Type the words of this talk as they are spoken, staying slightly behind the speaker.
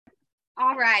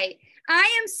All right.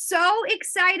 I am so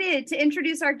excited to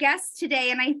introduce our guest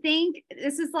today. And I think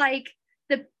this is like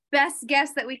the best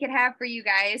guest that we could have for you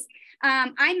guys.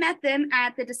 I met them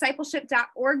at the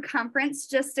discipleship.org conference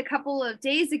just a couple of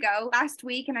days ago, last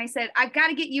week. And I said, I've got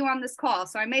to get you on this call.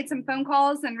 So I made some phone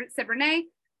calls and said, Renee,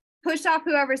 push off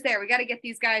whoever's there. We got to get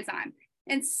these guys on.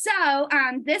 And so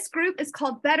this group is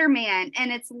called BetterMan,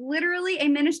 and it's literally a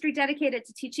ministry dedicated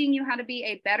to teaching you how to be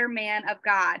a better man of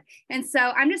God. And so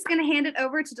I'm just going to hand it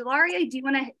over to Delaria. Do you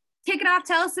want to kick it off?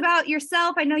 Tell us about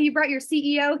yourself. I know you brought your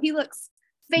CEO. He looks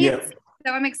fancy. Yep.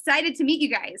 So I'm excited to meet you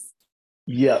guys.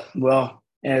 Yeah. Well,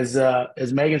 as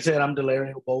Megan said, I'm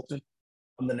Delaria Bolton.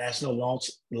 I'm the National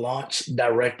Launch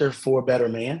Director for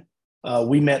BetterMan.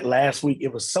 We met last week.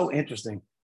 It was so interesting.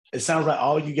 It sounds like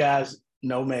all you guys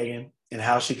know Megan and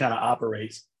how she kind of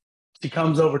operates. She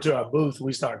comes over to our booth,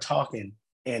 we start talking,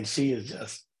 and she's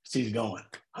going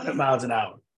 100 miles an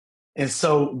hour. And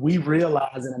so we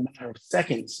realize in a matter of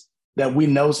seconds that we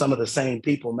know some of the same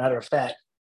people. Matter of fact,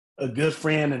 a good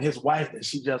friend and his wife that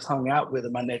she just hung out with are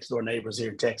my next door neighbors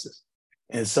here in Texas.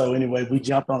 And so anyway, we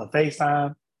jumped on a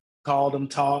FaceTime, called them,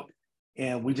 talked,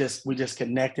 and we just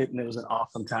connected, and it was an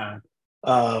awesome time.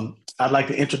 I'd like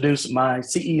to introduce my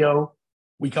CEO.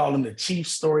 We call him the Chief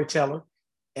Storyteller,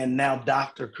 and now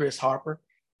Dr. Chris Harper.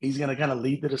 He's going to kind of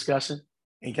lead the discussion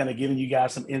and kind of giving you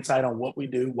guys some insight on what we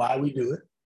do, why we do it,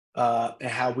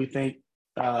 and how we think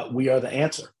we are the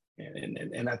answer.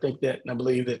 And I think that, and I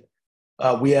believe that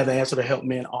we have the answer to help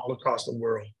men all across the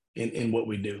world in what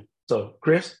we do. So,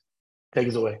 Chris, take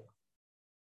us away.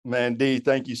 Man, D,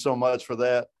 thank you so much for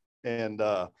that. And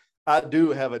I do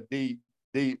have a deep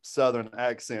Southern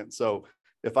accent. So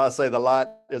if I say the light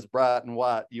is bright and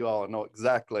white, you all know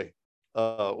exactly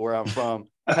where I'm from.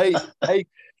 Hey,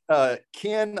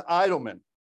 Ken Idleman.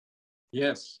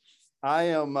 Yes. I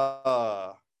am,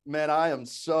 I am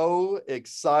so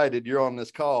excited you're on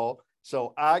this call.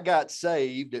 So I got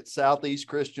saved at Southeast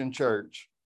Christian Church.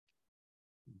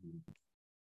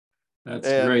 That's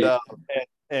great.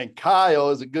 And Kyle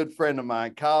is a good friend of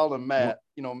mine. Kyle and Matt,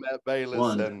 Matt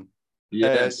Bayless. And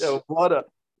yes. And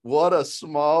what a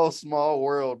small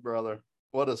world, brother.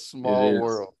 What a small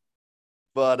world.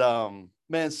 But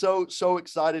man, so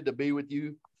excited to be with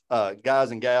you,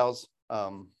 guys and gals.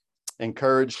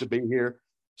 Encouraged to be here.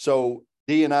 So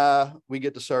Dee and I, we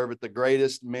get to serve at the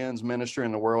greatest men's ministry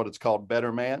in the world. It's called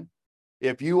BetterMan.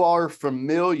 If you are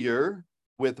familiar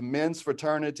with men's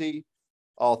fraternity,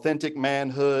 Authentic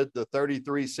Manhood, the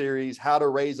 33 series, How to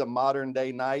Raise a Modern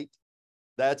Day Knight,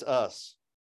 that's us.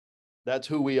 That's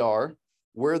who we are.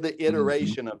 We're the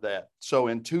iteration of that. So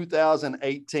in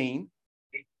 2018,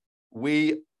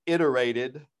 we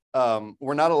iterated.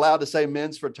 We're not allowed to say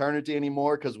men's fraternity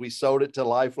anymore because we sold it to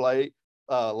Lifeway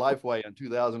in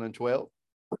 2012.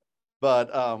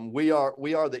 But we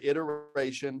are the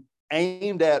iteration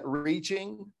aimed at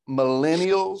reaching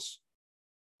millennials,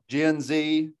 Gen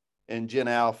Z, and Gen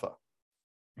Alpha.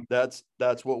 That's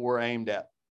what we're aimed at.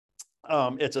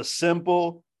 It's a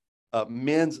simple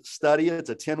men's study. It's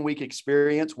a 10-week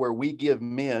experience where we give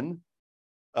men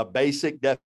a basic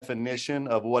definition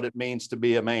of what it means to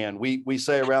be a man. We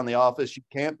say around the office, you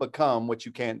can't become what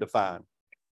you can't define.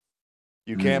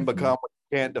 You can't become what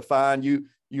you can't define.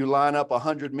 You line up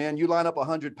 100 men, you line up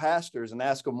 100 pastors and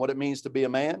ask them what it means to be a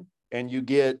man, and you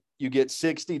get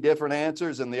 60 different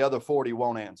answers, and the other 40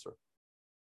 won't answer.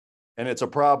 And it's a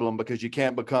problem because you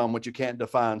can't become what you can't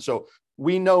define. So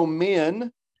we know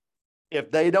men,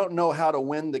 if they don't know how to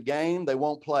win the game, they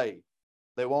won't play.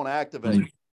 They won't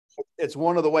activate. It's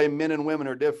one of the way men and women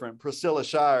are different. Priscilla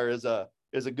Shire is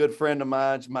a good friend of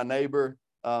mine. She's my neighbor.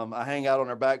 I hang out on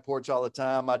her back porch all the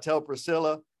time. I tell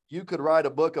Priscilla, you could write a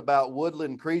book about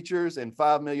woodland creatures and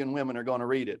 5 million women are going to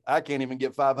read it. I can't even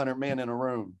get 500 men in a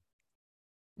room.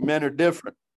 Men are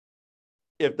different.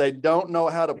 If they don't know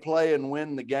how to play and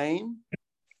win the game,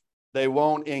 they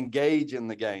won't engage in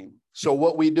the game. So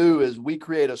what we do is we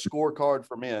create a scorecard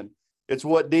for men. It's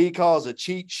what Dee calls a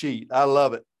cheat sheet. I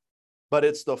love it. But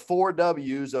it's the 4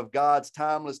 W's of God's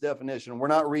timeless definition. We're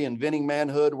not reinventing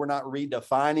manhood. We're not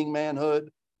redefining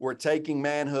manhood. We're taking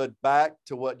manhood back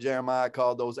to what Jeremiah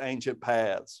called those ancient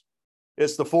paths.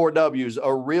 It's the 4 W's.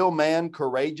 A real man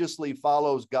courageously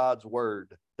follows God's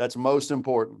word. That's most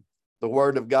important. The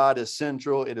word of God is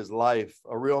central. It is life.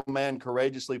 A real man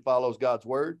courageously follows God's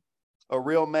word. A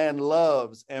real man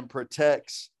loves and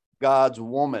protects God's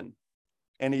woman.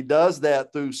 And he does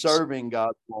that through serving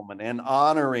God's woman and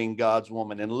honoring God's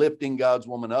woman and lifting God's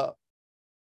woman up.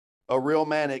 A real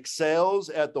man excels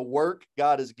at the work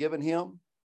God has given him.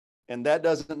 And that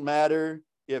doesn't matter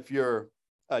if you're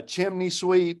a chimney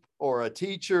sweep or a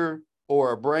teacher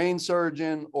or a brain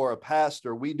surgeon or a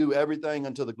pastor. We do everything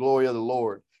unto the glory of the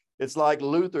Lord. It's like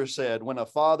Luther said, when a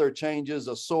father changes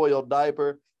a soiled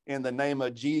diaper in the name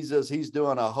of Jesus, he's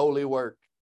doing a holy work.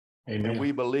 Amen. And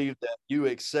we believe that you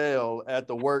excel at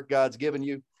the work God's given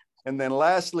you. And then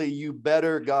lastly, you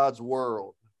better God's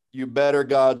world. You better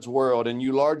God's world. And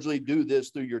you largely do this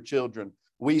through your children.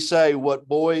 We say what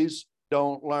boys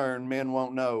don't learn, men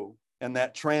won't know. And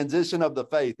that transition of the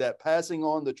faith, that passing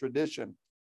on the tradition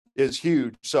is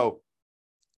huge. So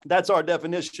that's our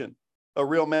definition. A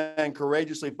real man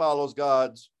courageously follows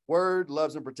God's word,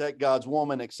 loves and protects God's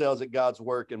woman, excels at God's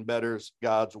work, and betters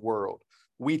God's world.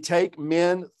 We take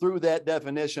men through that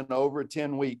definition over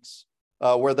 10 weeks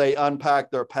where they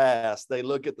unpack their past. They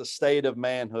look at the state of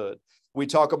manhood. We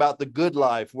talk about the good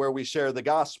life where we share the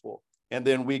gospel. And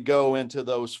then we go into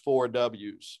those 4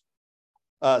 W's.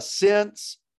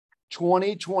 Since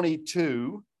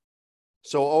 2022,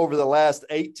 so over the last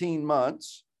 18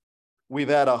 months, we've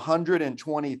had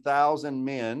 120,000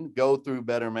 men go through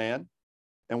BetterMan,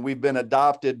 and we've been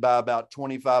adopted by about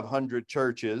 2,500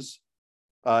 churches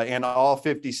in all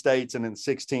 50 states and in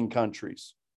 16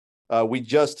 countries. We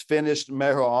just finished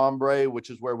Mero Hombre,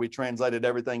 which is where we translated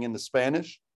everything into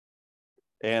Spanish,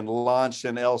 and launched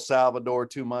in El Salvador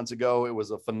 2 months ago. It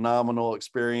was a phenomenal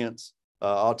experience.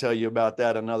 I'll tell you about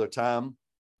that another time.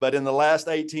 But in the last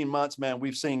 18 months, man,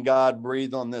 we've seen God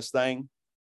breathe on this thing.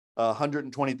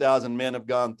 120,000 men have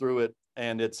gone through it,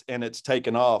 and it's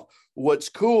taken off. What's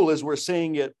cool is we're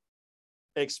seeing it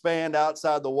expand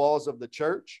outside the walls of the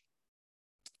church.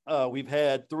 We've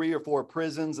had 3 or 4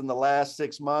 prisons in the last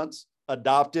 6 months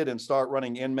adopted and start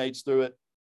running inmates through it.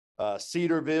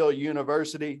 Cedarville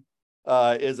University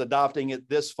is adopting it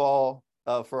this fall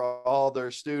for all their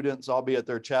students. I'll be at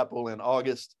their chapel in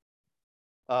August.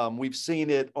 We've seen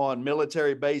it on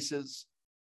military bases.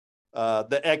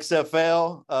 The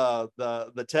XFL,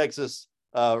 the Texas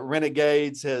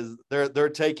Renegades, they're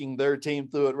taking their team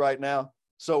through it right now.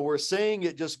 So we're seeing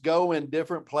it just go in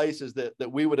different places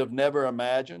that we would have never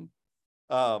imagined.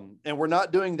 And we're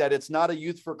not doing that. It's not a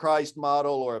Youth for Christ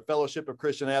model or a Fellowship of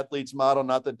Christian Athletes model.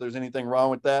 Not that there's anything wrong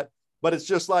with that, but it's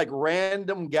just like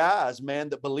random guys, man,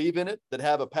 that believe in it, that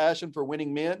have a passion for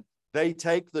winning men. They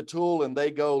take the tool and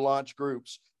they go launch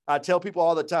groups. I tell people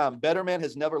all the time, BetterMan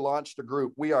has never launched a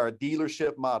group. We are a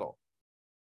dealership model.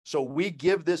 So we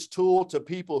give this tool to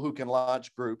people who can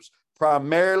launch groups,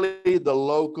 primarily the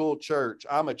local church.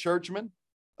 I'm a churchman,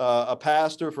 a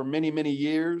pastor for many, many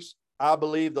years. I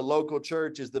believe the local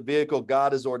church is the vehicle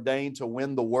God has ordained to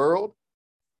win the world.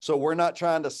 So we're not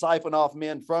trying to siphon off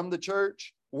men from the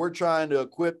church. We're trying to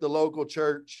equip the local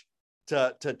church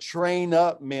to train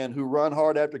up men who run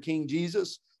hard after King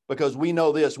Jesus, because we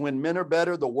know this: when men are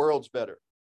better, the world's better,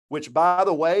 which, by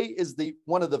the way, is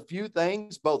one of the few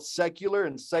things both secular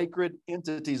and sacred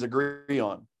entities agree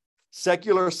on.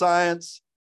 Secular science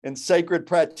and sacred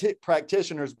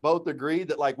practitioners both agree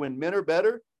that, like, when men are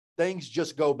better, things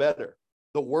just go better.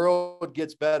 The world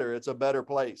gets better. It's a better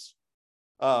place.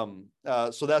 So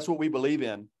that's what we believe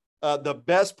in. The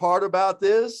best part about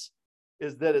this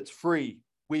is that it's free.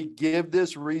 We give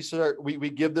this research, we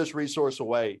give this resource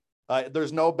away.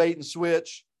 There's no bait and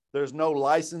switch. There's no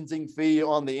licensing fee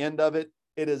on the end of it.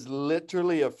 It is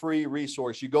literally a free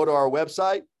resource. You go to our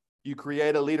website, you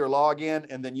create a leader login,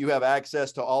 and then you have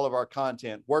access to all of our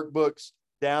content, workbooks,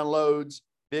 downloads,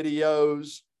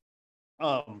 videos.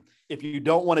 If you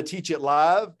don't want to teach it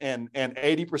live, and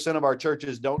 80% of our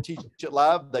churches don't teach it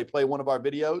live, they play one of our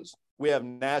videos. We have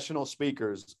national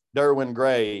speakers: Derwin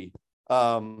Gray,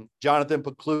 Jonathan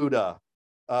Pokluda,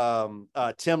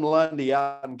 Tim Lundy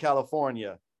out in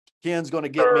California. Ken's going to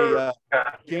get me,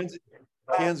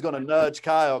 Ken's going to nudge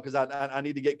Kyle, because I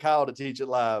need to get Kyle to teach it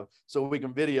live so we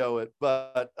can video it.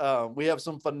 But we have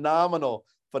some phenomenal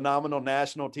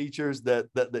national teachers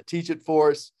that teach it for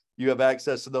us. You have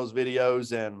access to those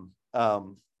videos, and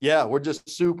yeah, we're just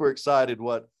super excited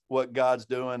what God's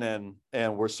doing,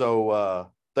 and we're so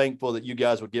thankful that you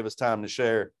guys would give us time to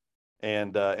share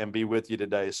and be with you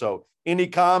today. So any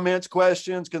comments,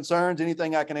 questions, concerns,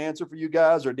 anything I can answer for you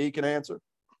guys, or Dee can answer?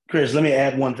 Chris, let me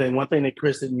add one thing. One thing that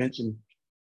Chris didn't mention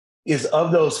is,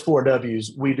 of those 4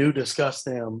 W's, we do discuss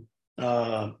them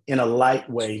in a light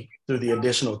way through the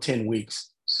additional 10 weeks.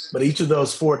 But each of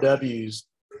those 4 W's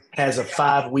has a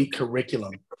 5-week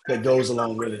curriculum that goes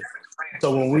along with it.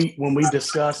 So when we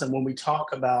discuss and when we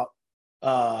talk about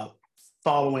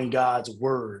following God's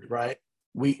word, right,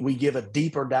 we give a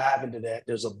deeper dive into that.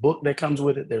 There's a book that comes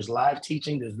with it. There's live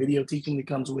teaching. There's video teaching that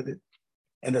comes with it.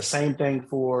 And the same thing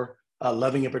for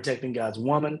loving and protecting God's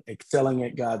woman, excelling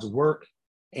at God's work,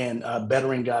 and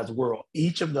bettering God's world.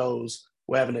 Each of those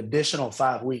will have an additional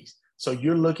 5 weeks. So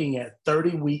you're looking at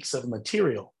 30 weeks of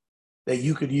material that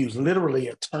you could use, literally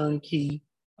a turnkey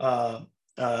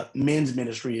men's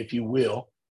ministry, if you will,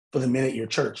 for the men at your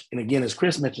church. And again, as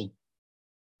Chris mentioned,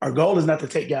 our goal is not to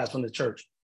take guys from the church.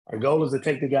 Our goal is to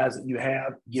take the guys that you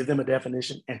have, give them a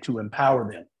definition, and to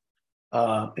empower them.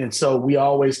 And so we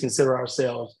always consider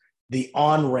ourselves the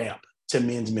on-ramp to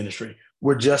men's ministry.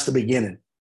 We're just the beginning,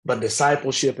 but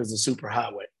discipleship is the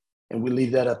superhighway, and we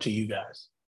leave that up to you guys.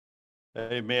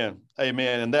 Amen.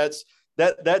 Amen. And that's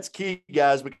key,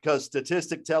 guys, because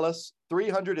statistics tell us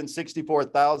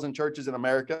 364,000 churches in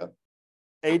America,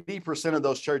 80% of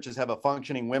those churches have a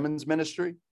functioning women's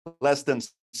ministry. Less than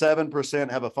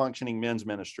 7% have a functioning men's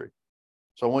ministry.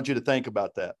 So I want you to think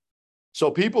about that.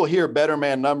 So people hear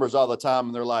BetterMan numbers all the time,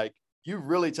 and they're like, you've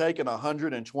really taken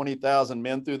 120,000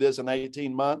 men through this in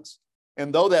 18 months.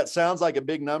 And though that sounds like a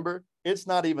big number, it's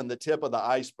not even the tip of the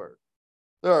iceberg.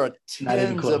 There are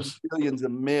tens of millions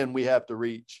of men we have to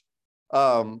reach.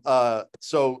 So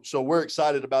we're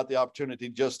excited about the opportunity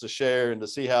just to share and to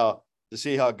see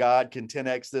how God can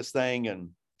 10X this thing. And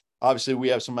obviously we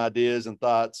have some ideas and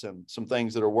thoughts and some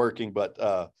things that are working,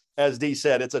 but as Dee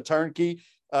said, it's a turnkey.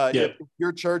 If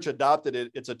your church adopted it,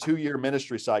 it's a 2-year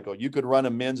ministry cycle. You could run a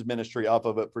men's ministry off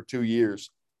of it for 2 years.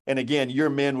 And again,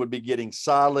 your men would be getting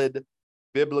solid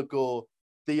biblical,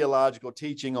 theological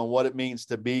teaching on what it means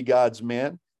to be God's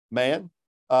man. The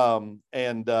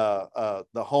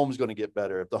home's going to get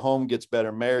better. If the home gets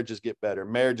better, marriages get better.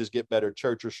 Marriages get better.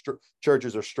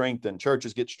 Churches are strengthened.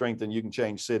 Churches get strengthened. You can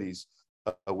change cities.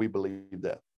 We believe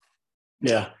that.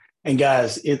 Yeah. And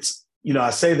guys, it's,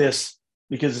 I say this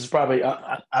because it's probably,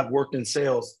 I've worked in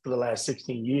sales for the last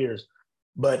 16 years,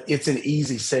 but it's an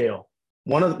easy sale.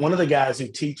 One of the guys who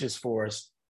teaches for us,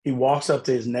 he walks up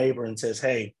to his neighbor and says,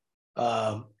 hey,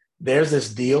 there's this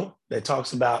deal that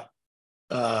talks about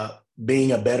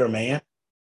being a better man.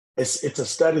 It's a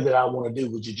study that I want to do.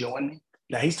 Would you join me?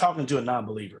 Now he's talking to a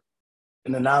non-believer,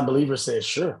 and the non-believer says,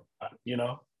 sure,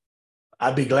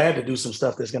 I'd be glad to do some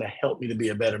stuff that's going to help me to be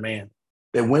a better man.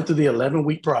 They went through the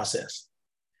 11-week process.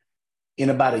 In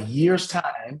about a year's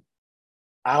time,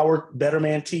 our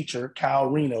BetterMan teacher, Kyle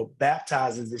Reno,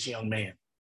 baptizes this young man.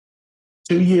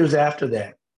 2 years after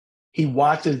that, he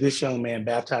watches this young man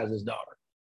baptize his daughter.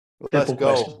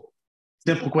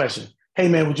 Simple question. Hey,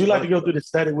 man, would you like to go through the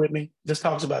study with me? This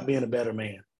talks about being a better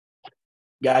man.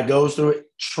 Guy goes through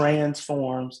it,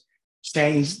 transforms,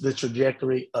 changed the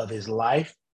trajectory of his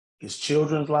life, his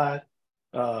children's life,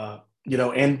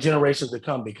 and generations to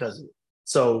come because of it.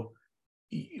 So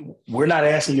we're not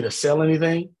asking you to sell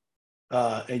anything,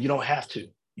 and you don't have to.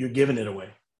 You're giving it away.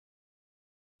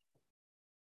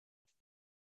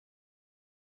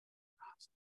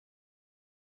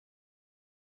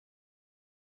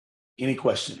 Any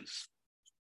questions?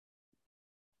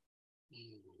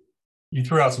 You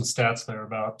threw out some stats there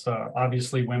about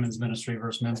obviously women's ministry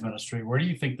versus men's ministry. Where do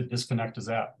you think the disconnect is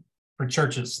at for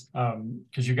churches?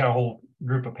 Because you've got a whole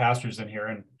group of pastors in here,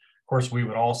 and of course we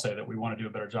would all say that we want to do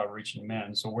a better job of reaching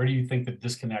men. So where do you think the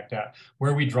disconnect at?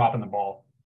 Where are we dropping the ball?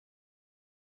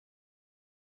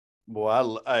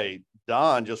 Well,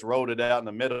 Don just wrote it out in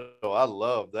the middle. I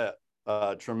love that.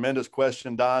 Tremendous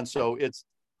question, Don. So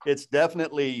it's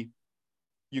definitely,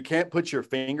 you can't put your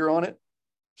finger on it.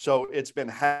 So it's been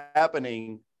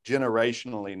happening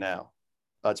generationally now.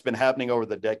 It's been happening over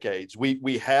the decades.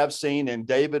 We have seen, and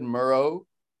David Murrow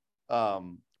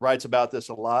writes about this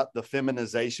a lot, the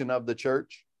feminization of the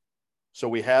church. So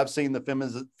we have seen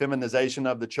the feminization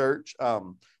of the church.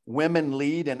 Women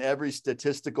lead in every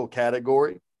statistical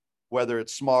category, whether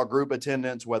it's small group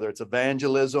attendance, whether it's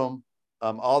evangelism,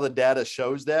 all the data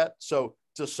shows that. So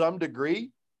to some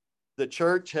degree, the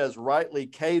church has rightly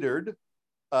catered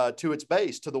to its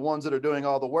base, to the ones that are doing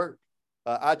all the work.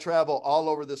 I travel all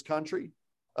over this country.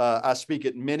 I speak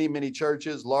at many, many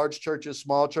churches, large churches,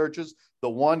 small churches. The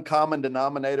one common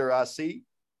denominator I see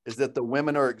is that the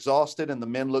women are exhausted and the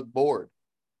men look bored.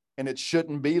 And it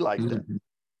shouldn't be like that.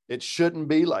 It shouldn't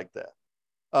be like that.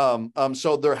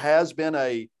 So there has been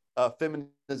a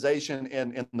feminization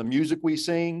in the music we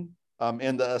sing,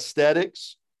 in the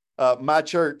aesthetics. My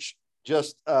church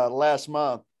just last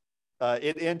month,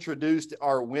 it introduced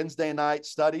our Wednesday night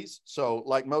studies. So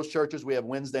like most churches, we have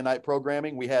Wednesday night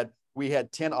programming. We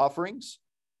had 10 offerings.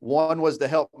 One was to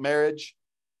help marriage.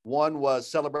 One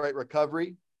was celebrate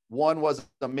recovery. One was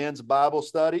the men's Bible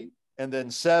study. And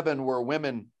then 7 were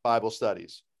women Bible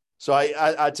studies. So I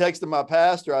texted my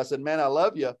pastor. I said, man, I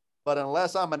love you, but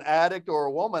unless I'm an addict or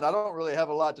a woman, I don't really have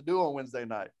a lot to do on Wednesday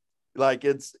night. Like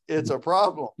it's a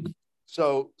problem.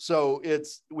 So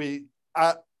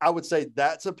I would say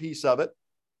that's a piece of it.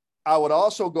 I would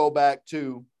also go back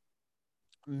to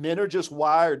Men are just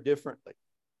wired differently.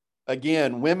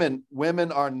 Again,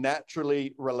 women are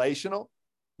naturally relational.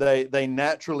 They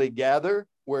naturally gather,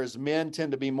 whereas men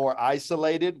tend to be more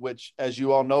isolated, which, as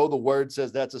you all know, the word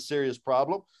says that's a serious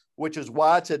problem, which is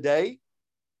why today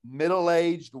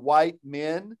middle-aged white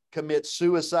men commit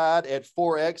suicide at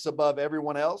 4x above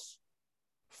everyone else.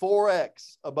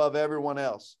 4x above everyone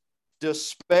else.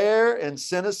 Despair and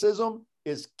cynicism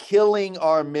is killing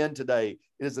our men today.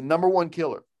 It is the number one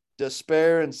killer.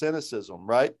 Despair and cynicism,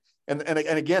 right? And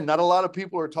again, not a lot of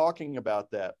people are talking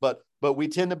about that, but we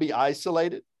tend to be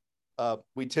isolated.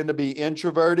 We tend to be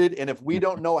introverted. And if we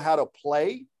don't know how to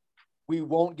play, we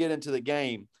won't get into the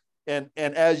game. And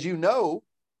as you know,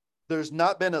 there's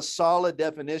not been a solid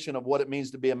definition of what it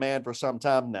means to be a man for some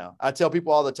time now. I tell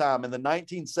people all the time, in the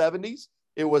 1970s,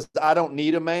 it was, I don't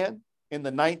need a man. In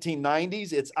the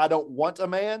 1990s, it's, I don't want a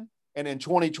man. And in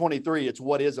 2023, it's,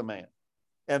 what is a man?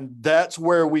 And that's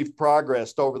where we've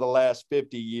progressed over the last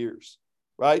 50 years,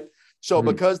 right? So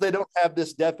because they don't have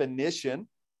this definition,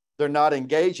 they're not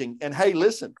engaging. And hey,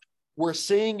 listen, we're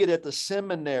seeing it at the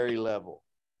seminary level.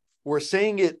 We're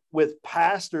seeing it with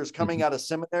pastors coming out of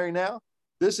seminary now.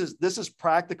 This is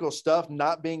practical stuff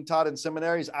not being taught in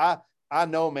seminaries. I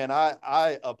know, man,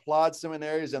 I applaud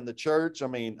seminaries and the church. I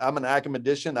mean, I'm an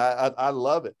academician. I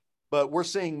love it. But we're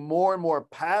seeing more and more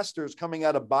pastors coming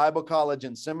out of Bible college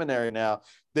and seminary now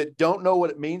that don't know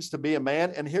what it means to be a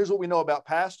man. And here's what we know about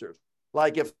pastors.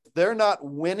 Like, if they're not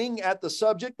winning at the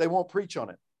subject, they won't preach on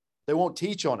it. They won't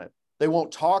teach on it. They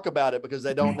won't talk about it because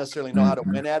they don't necessarily know how to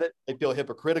win at it. They feel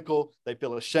hypocritical. They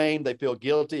feel ashamed. They feel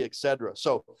guilty, etc.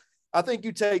 So I think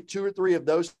you take 2 or 3 of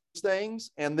those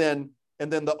things, and then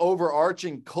the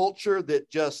overarching culture that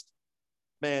just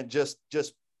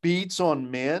beats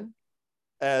on men.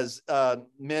 As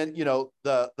men, you know,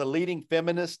 the leading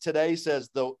feminist today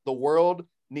says the world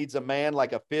needs a man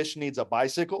like a fish needs a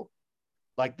bicycle.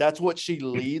 Like, that's what she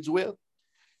leads with.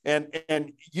 And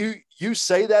you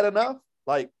say that enough,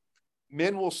 like,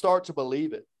 men will start to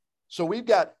believe it. So we've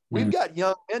got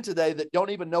young men today that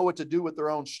don't even know what to do with their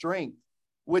own strength,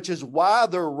 which is why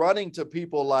they're running to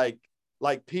people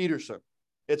like Peterson.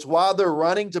 It's why they're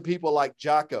running to people like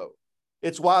Jocko.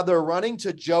 It's why they're running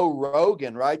to Joe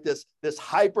Rogan, right? This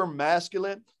hyper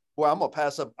masculine. Boy, I'm gonna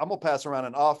pass around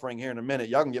an offering here in a minute.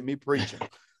 Y'all can get me preaching.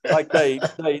 Like they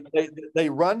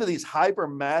run to these hyper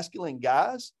masculine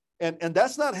guys, and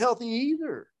that's not healthy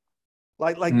either.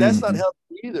 Like that's not healthy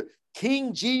either.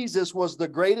 King Jesus was the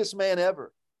greatest man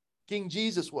ever. King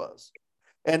Jesus was,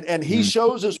 and he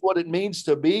shows us what it means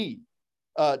to be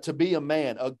a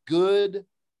man, a good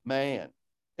man.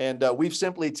 And we've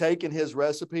simply taken his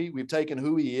recipe. We've taken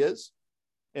who he is,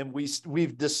 and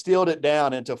we've distilled it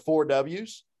down into 4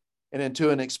 W's and into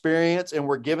an experience. And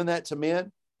we're giving that to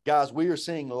men. Guys, we are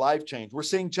seeing life change. We're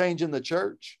seeing change in the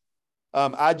church. I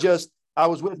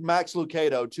was with Max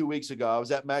Lucado 2 weeks ago. I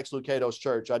was at Max Lucado's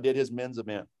church. I did his men's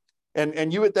event.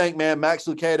 And you would think, man, Max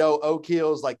Lucado, Oak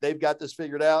Hills, like, they've got this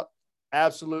figured out.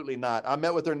 Absolutely not. I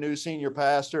met with their new senior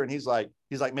pastor, and he's like,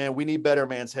 man, we need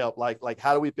BetterMan's help. Like,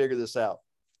 how do we figure this out?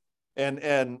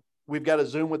 And we've got a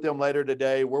Zoom with them later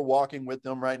today. We're walking with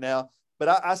them right now. But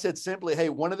I said simply, hey,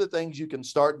 one of the things you can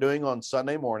start doing on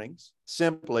Sunday mornings,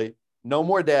 simply, no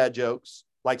more dad jokes.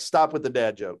 Like, stop with the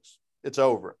dad jokes. It's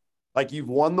over. Like, you've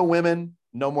won the women,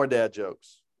 no more dad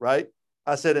jokes, right?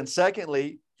 I said, and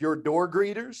secondly, your door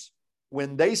greeters,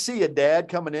 when they see a dad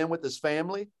coming in with his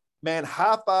family, man,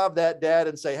 high five that dad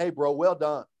and say, hey, bro, well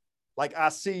done. Like, I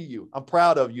see you. I'm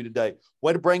proud of you today.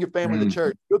 Way to bring your family to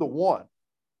church. You're the one.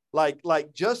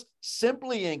 Like just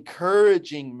simply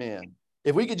encouraging men.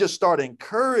 If we could just start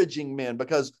encouraging men,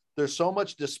 because there's so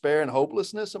much despair and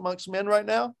hopelessness amongst men right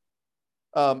now.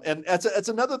 And that's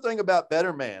another thing about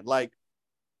BetterMan. Like,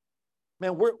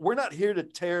 man, we're not here to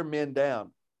tear men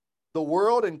down. The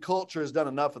world and culture has done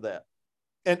enough of that.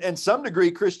 And some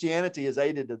degree, Christianity has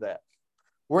aided to that.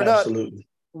 We're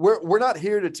not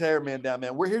here to tear men down,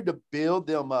 man. We're here to build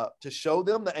them up, to show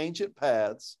them the ancient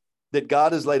paths that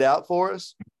God has laid out for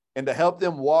us, and to help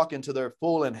them walk into their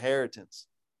full inheritance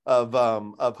of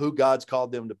who God's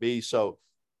called them to be. So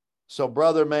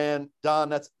brother, man, Don,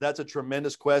 that's a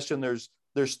tremendous question.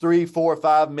 There's 3, 4,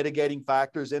 5 mitigating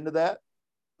factors into that.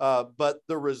 But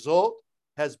the result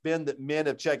has been that men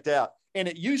have checked out. And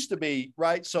it used to be,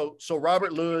 right? So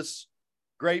Robert Lewis,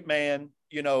 great man,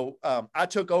 you know, I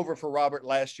took over for Robert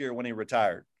last year when he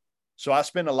retired. So I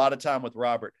spent a lot of time with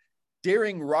Robert.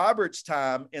 During Robert's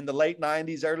time in the late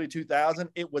 90s, early 2000s,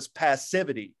 it was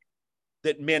passivity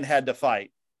that men had to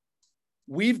fight.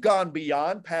 We've gone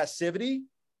beyond passivity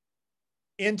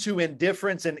into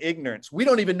indifference and ignorance. We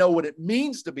don't even know what it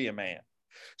means to be a man.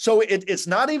 So it's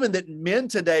not even that men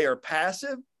today are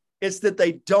passive. It's that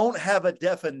they don't have a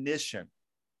definition.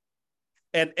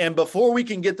 And before we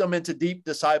can get them into deep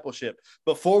discipleship,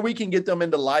 before we can get them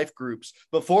into life groups,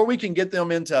 before we can get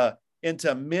them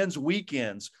into men's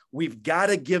weekends, we've got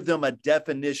to give them a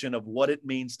definition of what it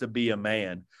means to be a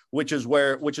man, which is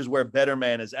where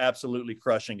BetterMan is absolutely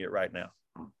crushing it right now.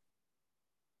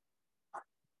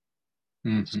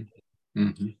 Mm-hmm.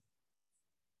 Mm-hmm.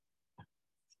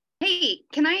 Hey,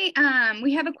 can I,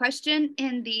 we have a question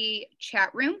in the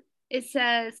chat room. It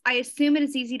says, I assume it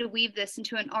is easy to weave this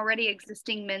into an already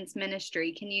existing men's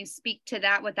ministry. Can you speak to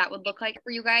that, what that would look like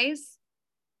for you guys?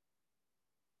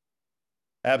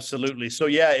 Absolutely. So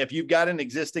yeah, if you've got an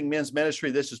existing men's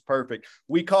ministry, this is perfect.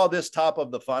 We call this top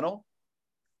of the funnel.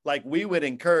 Like, we would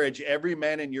encourage every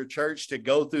man in your church to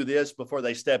go through this before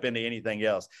they step into anything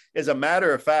else. As a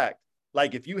matter of fact,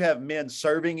 like, if you have men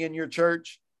serving in your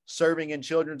church, serving in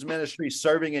children's ministry,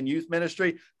 serving in youth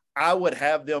ministry, I would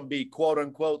have them be quote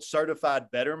unquote certified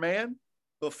better man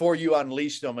before you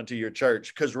unleash them into your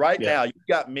church. Because now you've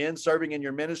got men serving in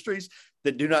your ministries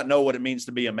that do not know what it means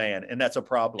to be a man. And that's a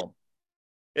problem.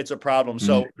 It's a problem.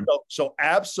 Mm-hmm. So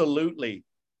absolutely.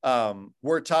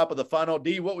 We're top of the funnel.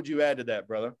 D, what would you add to that,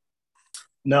 brother?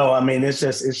 No, I mean, it's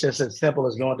just as simple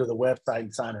as going to the website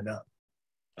and signing up.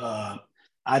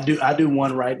 I do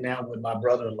one right now with my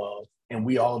brother-in-law, and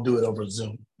we all do it over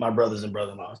Zoom, my brothers and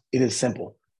brother-in-laws. It is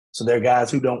simple. So there are guys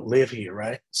who don't live here,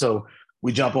 right? So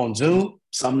we jump on Zoom.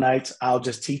 Some nights I'll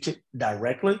just teach it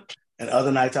directly, and other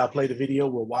nights I'll play the video,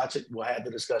 we'll watch it, we'll have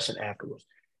the discussion afterwards.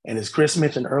 And as Chris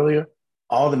mentioned earlier,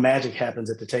 all the magic happens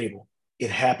at the table. It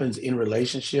happens in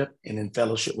relationship and in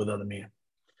fellowship with other men.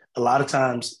 A lot of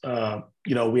times,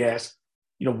 we ask,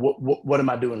 what am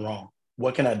I doing wrong?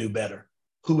 What can I do better?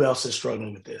 Who else is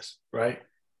struggling with this, right?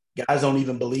 Guys don't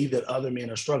even believe that other men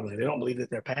are struggling. They don't believe that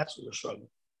their pastors are struggling.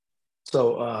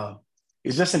 So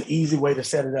it's just an easy way to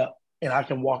set it up, and I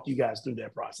can walk you guys through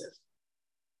that process.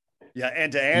 Yeah,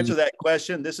 and to answer that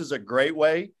question, this is a great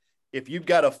way. If you've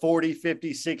got a 40,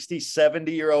 50, 60,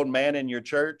 70-year-old man in your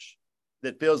church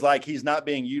that feels like he's not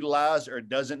being utilized or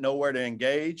doesn't know where to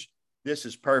engage, this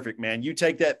is perfect, man. You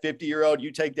take that 50-year-old,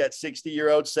 you take that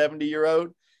 60-year-old, 70-year-old,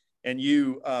 and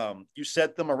you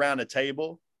set them around a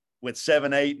table with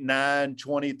 7, 8, 9,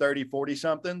 20, 30,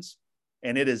 40-somethings,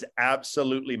 and it is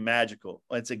absolutely magical.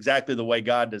 It's exactly the way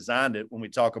God designed it when we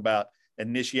talk about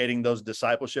initiating those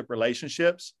discipleship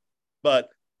relationships. But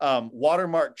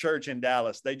Watermark Church in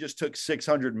Dallas, they just took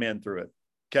 600 men through it,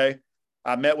 okay?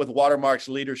 I met with Watermark's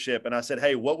leadership, and I said,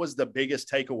 hey, what was the biggest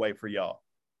takeaway for y'all?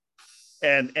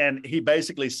 And he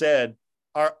basically said,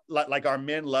 our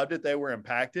men loved it. They were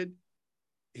impacted.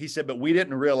 He said, but we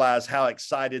didn't realize how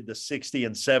excited the 60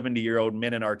 and 70-year-old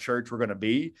men in our church were going to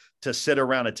be to sit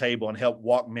around a table and help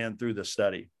walk men through the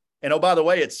study. And oh, by the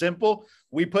way, it's simple.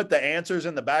 We put the answers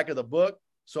in the back of the book.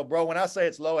 So, bro, when I say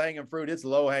it's low-hanging fruit, it's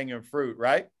low-hanging fruit,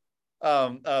 right?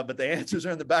 But the answers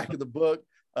are in the back of the book.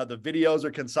 The videos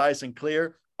are concise and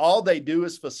clear. All they do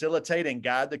is facilitate and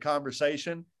guide the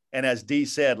conversation. And as Dee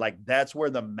said, like, that's where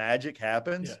the magic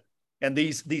happens. Yeah. And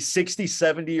these 60,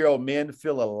 70-year-old men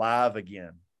feel alive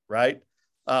again, right?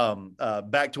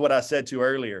 Back to what I said to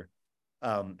earlier.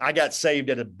 I got saved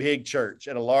at a big church,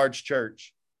 at a large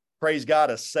church. Praise God,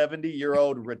 a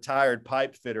 70-year-old retired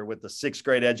pipe fitter with a 6th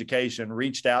grade education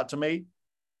reached out to me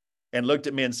and looked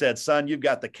at me and said, son, you've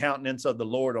got the countenance of the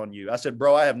Lord on you. I said,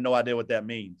 bro, I have no idea what that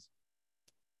means.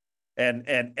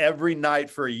 And every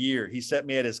night for a year, he set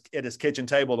me at his kitchen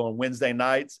table on Wednesday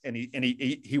nights, and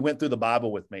he went through the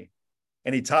Bible with me,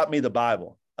 and he taught me the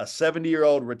Bible. A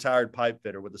 70-year-old retired pipe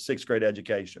fitter with a 6th grade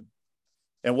education.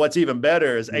 And what's even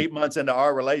better is 8 months into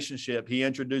our relationship, he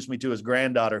introduced me to his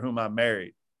granddaughter, whom I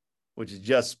married, which is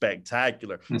just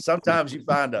spectacular. Sometimes you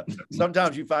find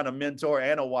a mentor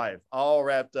and a wife all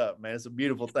wrapped up, man. It's a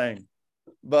beautiful thing.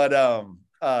 But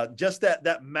just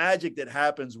that magic that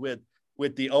happens with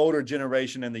the older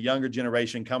generation and the younger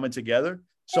generation coming together.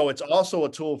 So it's also a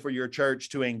tool for your church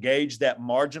to engage that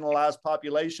marginalized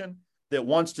population that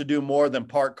wants to do more than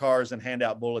park cars and hand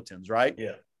out bulletins, right?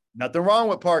 Yeah. Nothing wrong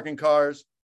with parking cars,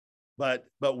 but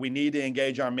we need to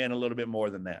engage our men a little bit more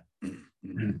than that.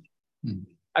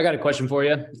 I got a question for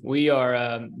you. We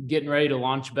are getting ready to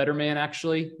launch BetterMan,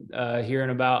 actually, here in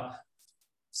about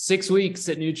 6 weeks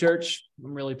at New Church.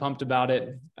 I'm really pumped about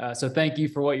it. So thank you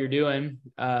for what you're doing.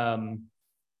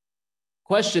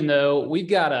 Question, though, we've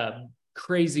got a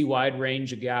crazy wide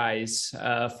range of guys,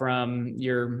 from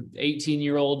your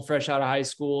 18-year-old fresh out of high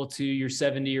school to your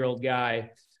 70-year-old guy.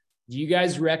 Do you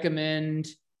guys recommend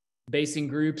basing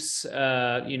groups,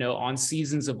 on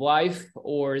seasons of life,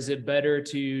 or is it better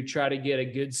to try to get a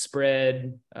good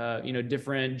spread,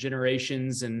 different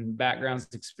generations and backgrounds,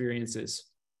 experiences?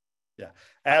 Yeah,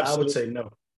 absolutely. I would say no.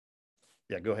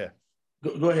 Yeah, go ahead.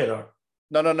 Go ahead, Art.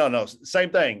 No. Same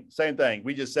thing.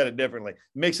 We just said it differently.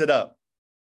 Mix it up.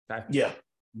 Okay. Yeah.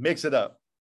 Mix it up.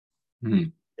 Hmm.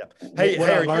 Yeah. Hey, what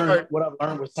I've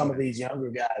learned with some of these younger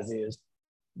guys is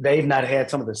they've not had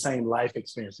some of the same life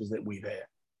experiences that we've had.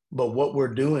 But what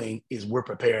we're doing is we're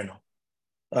preparing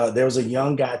them. There was a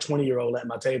young guy, 20-year-old at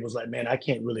my table, was like, man, I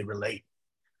can't really relate.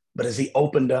 But as he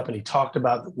opened up and he talked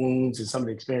about the wounds and some of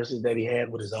the experiences that he had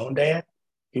with his own dad,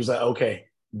 he was like, okay,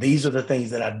 these are the things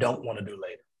that I don't want to do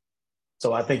later.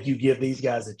 So I think you give these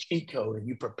guys a cheat code and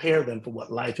you prepare them for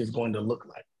what life is going to look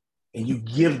like. And you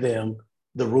give them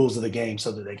the rules of the game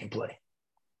so that they can play.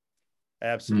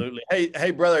 Absolutely.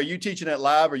 Hey, brother, are you teaching it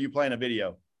live or are you playing a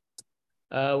video?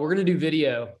 We're going to do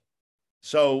video.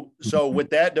 So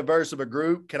with that diverse of a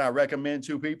group, can I recommend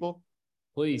 2 people?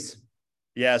 Please.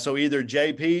 Yeah. So either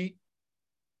JP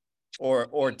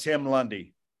or Tim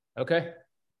Lundy. Okay.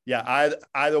 Yeah.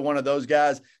 Either one of those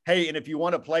guys. Hey, and if you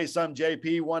want to play some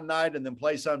JP one night and then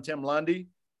play some Tim Lundy,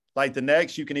 like the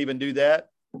next, you can even do that.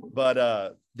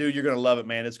 But dude, you're going to love it,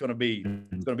 man. It's going to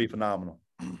be phenomenal.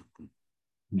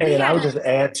 Hey, and I would just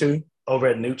add too, over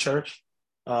at New Church,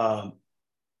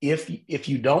 if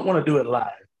you don't want to do it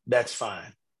live, that's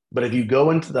fine. But if you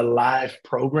go into the live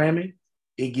programming,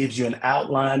 it gives you an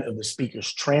outline of the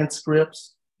speaker's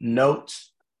transcripts,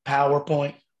 notes,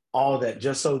 PowerPoint, all that,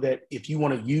 just so that if you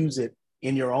want to use it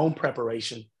in your own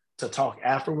preparation to talk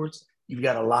afterwards, you've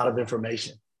got a lot of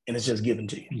information and it's just given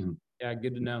to you. Yeah,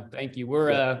 good to know. Thank you.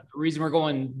 The reason we're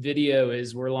going video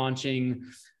is we're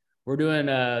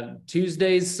doing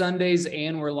Tuesdays, Sundays,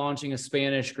 and we're launching a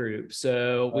Spanish group.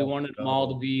 So we wanted them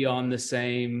all to be on the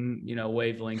same,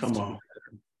 wavelength. Come on.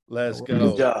 Let's go.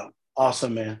 Good job.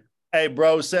 Awesome, man. Hey,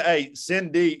 bro.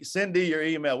 Send D your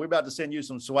email. We're about to send you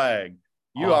some swag.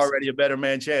 You Awesome. already a better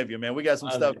man champion, man. We got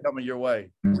some stuff coming your way.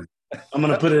 I'm going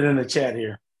to put it in the chat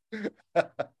here.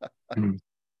 Well,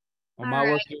 my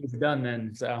work is done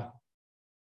then. So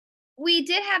we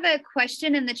did have a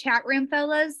question in the chat room,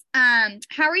 fellas.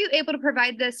 How are you able to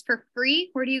provide this for free?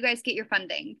 Where do you guys get your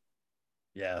funding?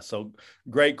 Yeah, so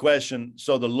great question.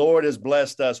 So the Lord has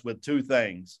blessed us with 2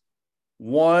 things.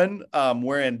 One,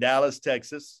 we're in Dallas,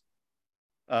 Texas,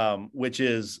 which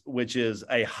is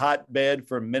a hotbed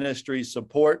for ministry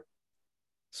support.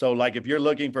 So like if you're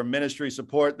looking for ministry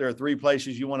support, there are 3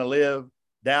 places you want to live: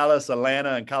 Dallas,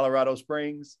 Atlanta, and Colorado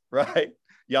Springs, right?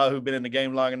 Y'all who've been in the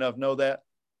game long enough know that.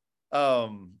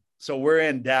 So we're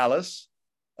in Dallas.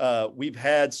 We've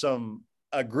had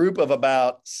a group of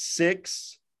about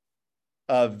 6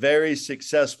 very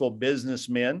successful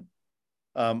businessmen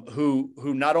who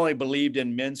not only believed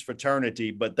in men's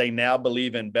fraternity, but they now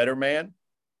believe in BetterMan,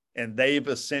 and they've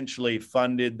essentially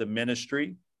funded the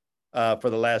ministry for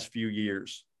the last few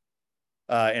years.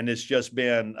 And it's just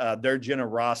been, their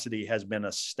generosity has been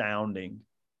astounding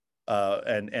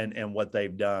and what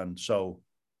they've done. So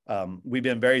we've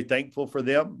been very thankful for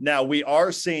them. Now we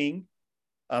are seeing,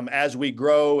 as we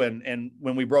grow and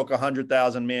when we broke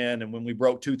 100,000 men and when we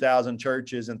broke 2,000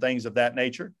 churches and things of that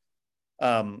nature,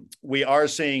 we are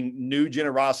seeing new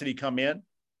generosity come in,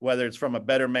 whether it's from a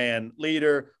BetterMan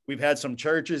leader. We've had some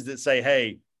churches that say,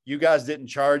 hey, you guys didn't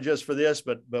charge us for this,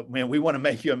 but man, we want to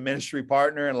make you a ministry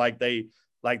partner. And like they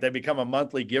become a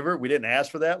monthly giver. We didn't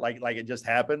ask for that. Like it just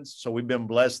happens. So we've been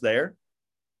blessed there.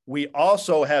 We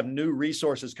also have new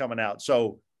resources coming out.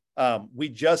 So we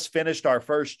just finished our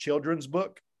first children's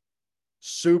book.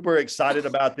 Super excited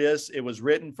about this. It was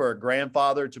written for a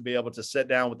grandfather to be able to sit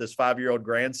down with his 5-year-old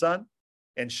grandson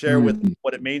and share with him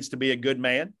what it means to be a good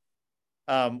man.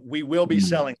 We will be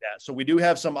selling that. So we do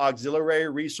have some auxiliary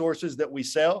resources that we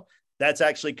sell. That's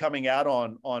actually coming out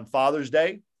on Father's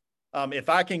Day. If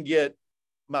I can get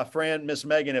my friend, Miss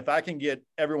Megan, if I can get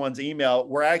everyone's email,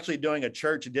 we're actually doing a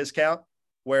church discount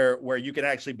where you can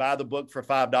actually buy the book for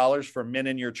 $5 for men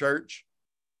in your church.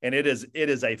 And it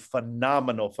is a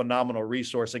phenomenal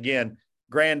resource. Again,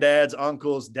 granddads,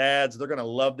 uncles, dads, they're going to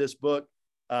love this book.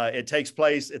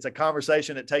 It's a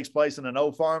conversation that takes place in an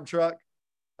old farm truck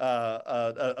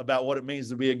about what it means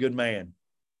to be a good man.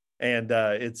 And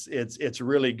it's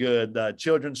really good.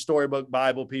 Children's storybook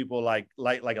Bible, people like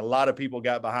a lot of people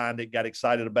got behind it, got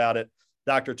excited about it.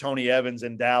 Dr. Tony Evans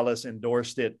in Dallas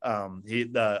endorsed it.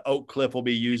 The Oak Cliff will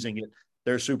be using it.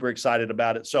 They're super excited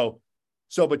about it.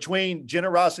 So between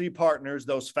Generosity Partners,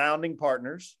 those founding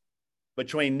partners,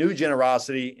 between New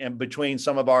Generosity and between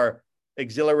some of our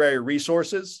auxiliary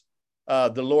resources,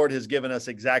 the Lord has given us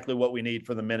exactly what we need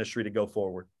for the ministry to go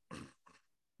forward.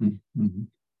 Mm-hmm.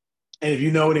 And if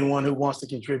you know anyone who wants to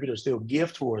contribute or still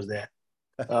give towards that,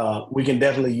 we can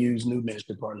definitely use new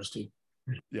ministry partners too.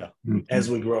 Yeah. As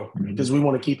we grow, because we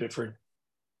want to keep it free.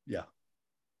 Yeah.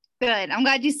 Good. I'm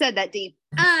glad you said that, Dee.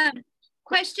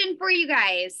 Question for you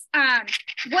guys.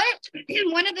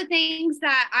 One of the things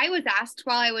that I was asked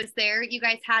while I was there, you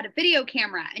guys had a video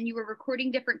camera and you were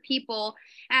recording different people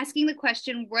asking the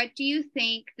question, what do you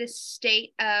think the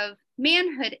state of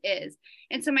manhood is?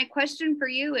 And so my question for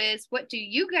you is, what do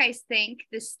you guys think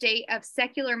the state of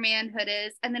secular manhood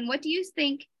is? And then what do you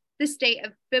think the state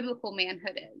of biblical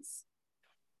manhood is?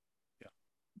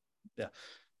 Yeah.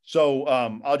 So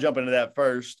I'll jump into that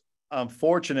first.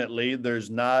 Unfortunately, there's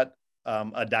not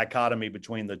a dichotomy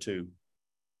between the two.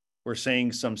 We're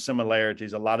seeing some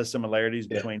similarities, a lot of similarities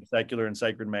between secular and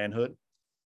sacred manhood.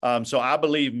 So I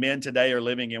believe men today are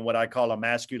living in what I call a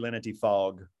masculinity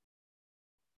fog.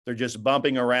 They're just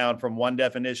bumping around from one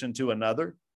definition to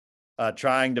another,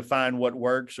 trying to find what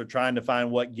works or trying to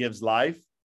find what gives life.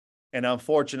 And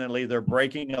unfortunately, they're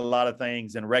breaking a lot of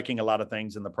things and wrecking a lot of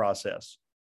things in the process.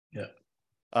 Yeah.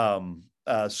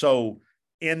 So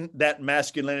in that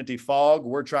masculinity fog,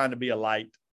 we're trying to be a light.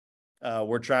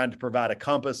 We're trying to provide a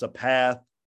compass, a path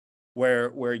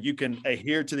where you can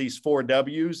adhere to these 4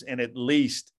 W's and at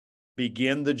least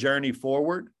begin the journey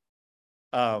forward,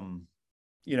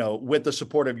 with the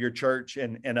support of your church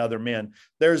and other men.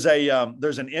 There's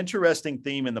an interesting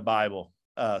theme in the Bible,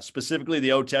 specifically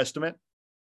the Old Testament.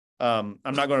 I'm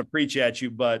not going to preach at you,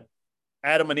 but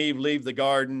Adam and Eve leave the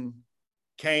garden.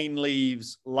 Cain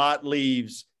leaves, Lot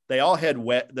leaves. They all head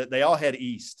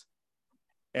east.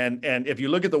 And if you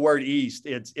look at the word east,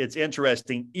 it's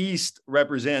interesting. East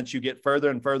represents you get further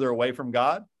and further away from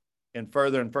God and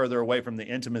further away from the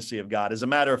intimacy of God. As a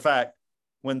matter of fact,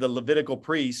 when the Levitical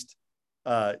priest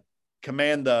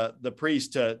command the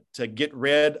priest to get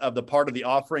rid of the part of the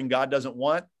offering God doesn't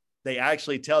want, they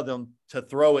actually tell them to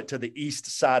throw it to the east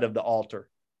side of the altar.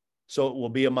 So it will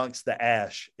be amongst the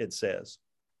ash, it says.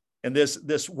 And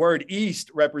this word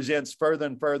east represents further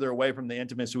and further away from the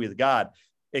intimacy with God,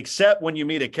 except when you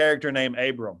meet a character named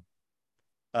Abram,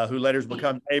 who later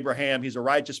becomes Abraham. He's a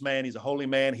righteous man. He's a holy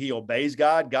man. He obeys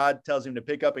God. God tells him to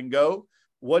pick up and go.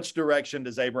 Which direction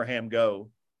does Abraham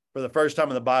go? For the first time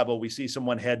in the Bible, we see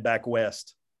someone head back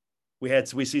west.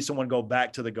 We see someone go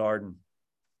back to the garden.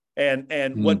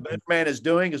 And what BetterMan is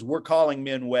doing is we're calling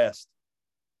men west.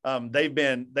 They've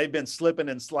been slipping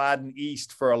and sliding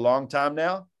east for a long time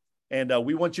now. And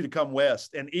we want you to come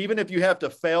west. And even if you have to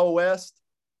fail west,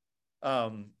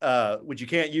 which you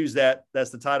can't use that. That's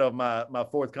the title of my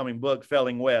forthcoming book,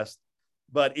 Failing West.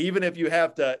 But even if you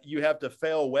have to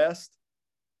fail west,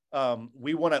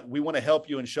 we want to help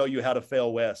you and show you how to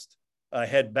fail west.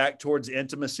 Head back towards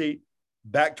intimacy,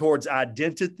 back towards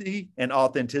identity and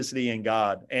authenticity in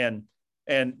God. And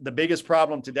the biggest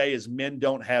problem today is men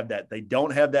don't have that. They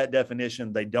don't have that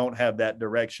definition. They don't have that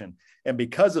direction. And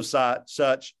because of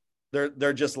such,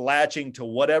 they're just latching to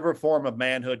whatever form of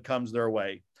manhood comes their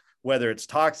way, whether it's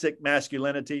toxic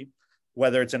masculinity,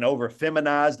 whether it's an over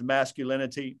feminized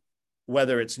masculinity,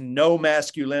 whether it's no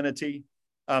masculinity.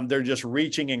 They're just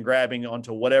reaching and grabbing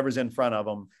onto whatever's in front of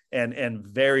them. And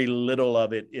very little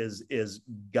of it is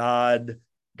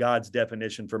God's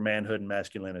definition for manhood and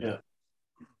masculinity. Yeah.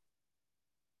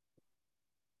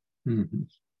 Mm-hmm.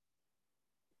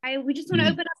 We just want to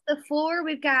open up the floor.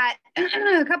 We've got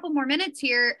a couple more minutes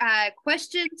here.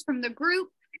 Questions from the group.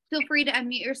 Feel free to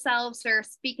unmute yourselves or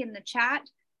speak in the chat.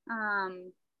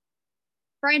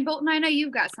 Brian Bolton, I know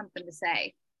you've got something to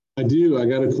say. I do. I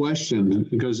got a question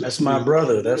because that's my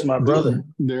brother.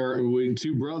 There are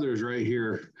 2 brothers right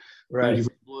here. Right. Thank you for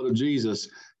the blood of Jesus.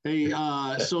 Hey,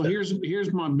 so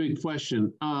here's my big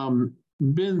question.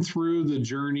 Been through the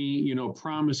journey,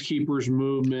 Promise Keepers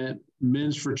movement,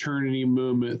 men's fraternity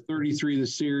movement, 33 the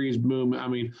series movement. I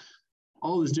mean,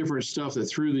 all this different stuff that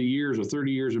through the years of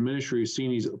 30 years of ministry, we've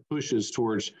seen these pushes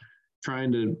towards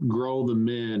trying to grow the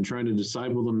men, trying to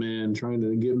disciple the men, trying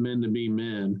to get men to be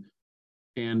men.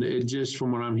 And it just,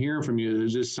 from what I'm hearing from you, it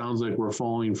just sounds like we're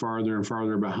falling farther and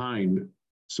farther behind.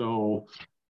 So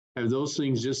have those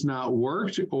things just not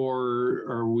worked, or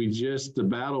are we just, the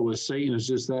battle with Satan is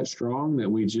just that strong that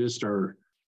we just are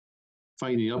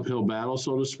fighting the uphill battle,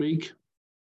 so to speak?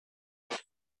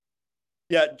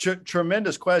 Yeah,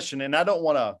 tremendous question. And I don't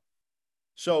want to,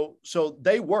 so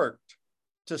they worked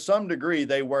to some degree.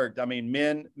 They worked. I mean,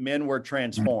 men were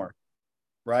transformed,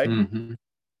 right? Mm-hmm.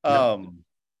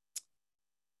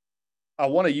 I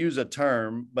want to use a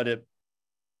term, but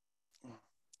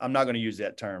I'm not going to use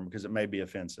that term because it may be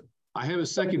offensive. I have a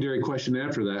secondary question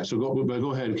after that. So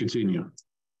go ahead and continue.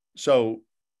 So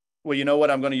Well, you know what?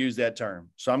 I'm going to use that term.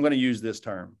 So I'm going to use this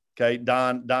term. Okay.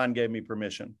 Don gave me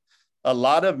permission. A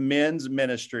lot of men's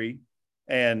ministry,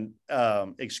 and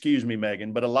excuse me,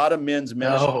 Megan, but a lot of men's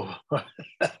ministry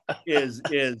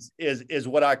is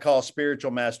what I call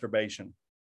spiritual masturbation.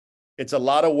 It's a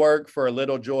lot of work for a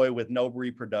little joy with no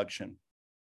reproduction.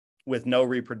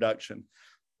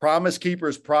 Promise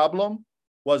Keeper's problem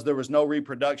was there was no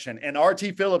reproduction. And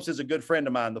R.T. Phillips is a good friend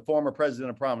of mine, the former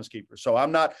president of Promise Keeper. So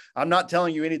I'm not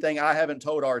telling you anything I haven't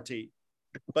told R.T.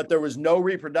 But there was no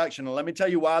reproduction. And let me tell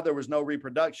you why there was no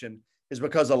reproduction is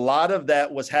because a lot of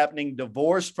that was happening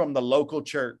divorced from the local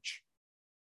church.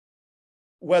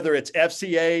 Whether it's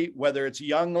FCA, whether it's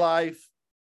Young Life,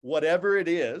 whatever it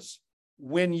is,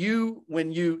 when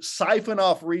you siphon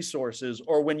off resources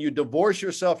or when you divorce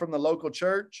yourself from the local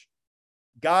church,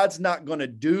 God's not going to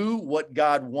do what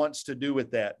God wants to do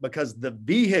with that, because the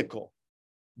vehicle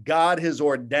God has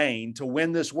ordained to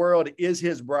win this world is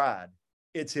his bride.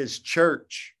 It's his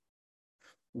church.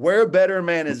 Where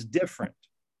BetterMan is different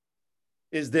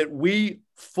is that we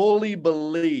fully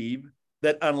believe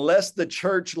that unless the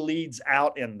church leads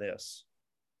out in this,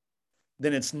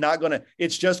 then it's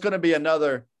just going to be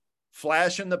another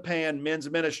flash in the pan men's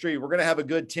ministry. We're going to have a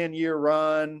good 10-year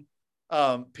run.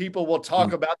 People will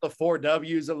talk about the 4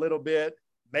 W's a little bit.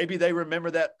 Maybe they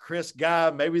remember that Chris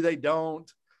guy, maybe they don't,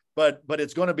 but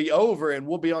it's going to be over and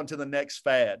we'll be on to the next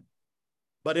fad.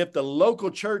 But if the local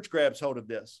church grabs hold of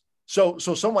this, so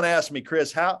someone asked me,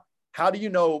 Chris, how do you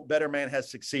know BetterMan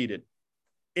has succeeded?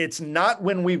 It's not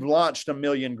when we've launched 1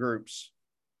 million groups.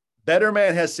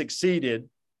 BetterMan has succeeded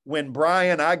when,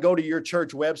 Brian, I go to your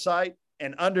church website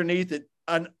and underneath it,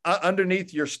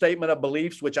 underneath your statement of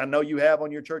beliefs, which I know you have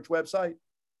on your church website,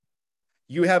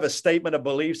 you have a statement of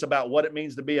beliefs about what it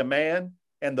means to be a man,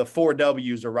 and the 4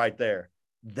 W's are right there.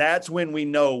 That's when we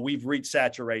know we've reached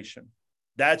saturation.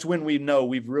 That's when we know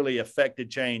we've really affected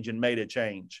change and made a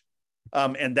change.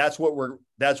 And that's what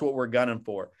we're gunning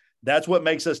for. That's what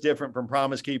makes us different from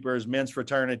Promise Keepers, men's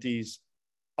fraternities,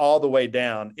 all the way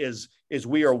down is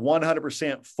we are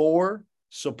 100% for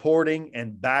supporting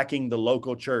and backing the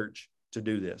local church to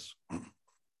do this.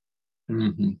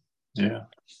 Mm-hmm. Yeah.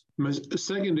 My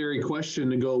secondary question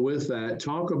to go with that,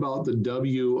 talk about the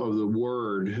W of the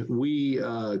word. We,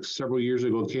 several years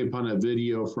ago, came upon a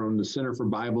video from the Center for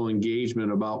Bible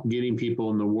Engagement about getting people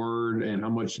in the word and how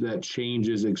much that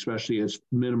changes, especially as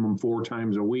minimum 4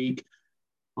 times a week.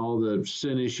 All the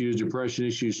sin issues, depression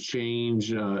issues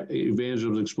change,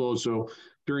 evangelism explode. So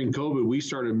during COVID, we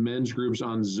started men's groups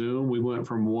on Zoom. We went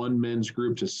from 1 men's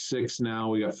group to 6 now.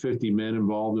 We got 50 men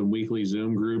involved in weekly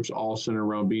Zoom groups, all centered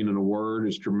around being in the Word.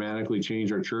 It's dramatically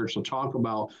changed our church. So talk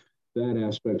about that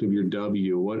aspect of your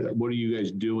W. What are you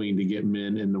guys doing to get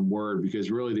men in the Word?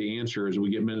 Because really the answer is we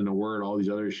get men in the Word, all these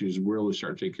other issues really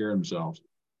start to take care of themselves.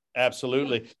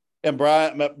 Absolutely. And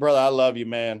Brian, brother, I love you,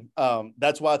 man.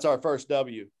 That's why it's our first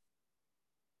W.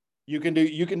 You can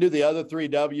do the other 3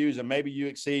 W's and maybe you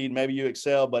exceed, maybe you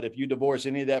excel. But if you divorce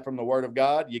any of that from the Word of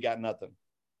God, you got nothing.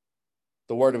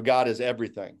 The Word of God is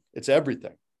everything. It's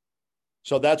everything.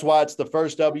 So that's why it's the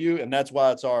first W, and that's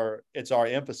why it's our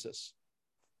emphasis.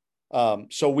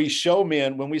 So we show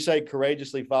men, when we say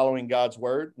courageously following God's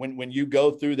word, when you go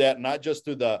through that, not just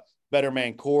through the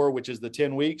BetterMan core, which is the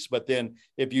 10 weeks, but then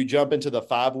if you jump into the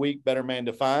 5-week BetterMan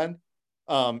Defined,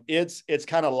 it's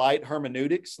kind of light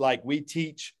hermeneutics. Like we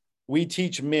teach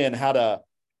men how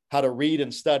to read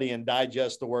and study and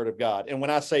digest the word of God. And when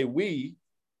I say we,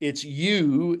 it's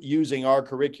you using our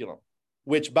curriculum,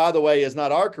 which, by the way, is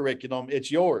not our curriculum. It's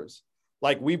yours.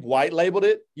 Like we've white labeled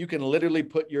it. You can literally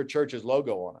put your church's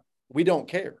logo on it. We don't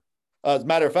care. As a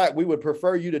matter of fact, we would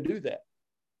prefer you to do that.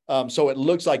 So it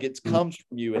looks like it comes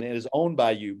from you and it is owned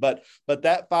by you. But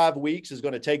that 5 weeks is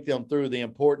going to take them through the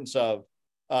importance of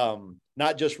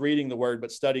not just reading the word,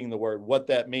 but studying the word, what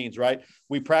that means, right?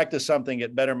 We practice something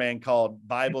at BetterMan called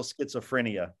Bible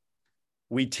schizophrenia.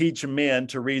 We teach men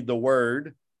to read the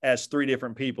word as 3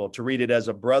 different people, to read it as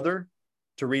a brother,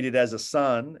 to read it as a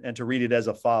son, and to read it as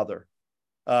a father.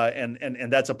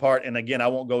 And that's a part. And again, I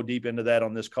won't go deep into that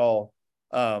on this call.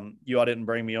 You all didn't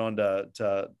bring me on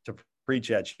to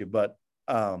preach at you, but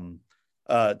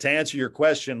to answer your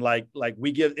question, like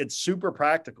we give, it's super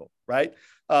practical, right?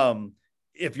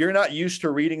 If you're not used to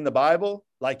reading the Bible,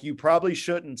 like you probably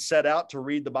shouldn't set out to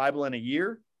read the Bible in a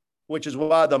year, which is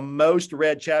why the most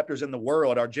read chapters in the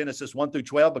world are Genesis 1 through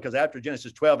 12, because after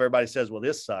Genesis 12, everybody says, well,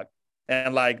 this sucked.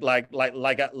 And like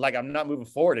I'm not moving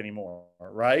forward anymore.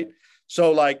 Right.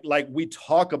 So like we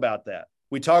talk about that.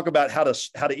 We talk about how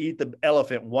to eat the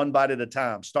elephant 1 bite at a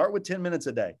time. Start with 10 minutes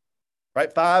a day,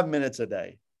 right? 5 minutes a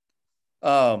day.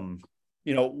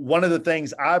 one of the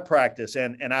things I practice,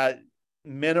 and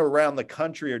men around the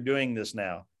country are doing this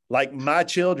now. Like my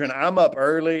children, I'm up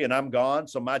early and I'm gone.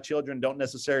 So my children don't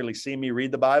necessarily see me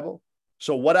read the Bible.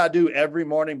 So what I do every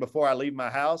morning before I leave my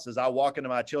house is I walk into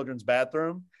my children's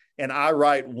bathroom and I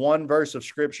write one verse of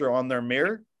scripture on their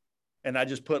mirror. And I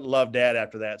just put love dad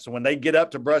after that. So when they get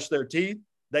up to brush their teeth,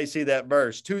 they see that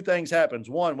verse. Two things happens.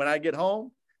 One, when I get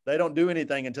home, they don't do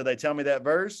anything until they tell me that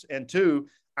verse. And two,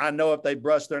 I know if they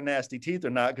brush their nasty teeth or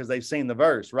not because they've seen the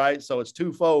verse, right? So it's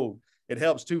twofold. It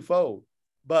helps twofold.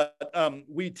 But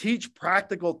we teach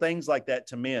practical things like that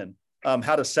to men,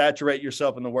 how to saturate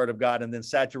yourself in the Word of God and then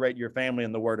saturate your family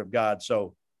in the Word of God.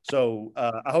 So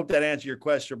I hope that answered your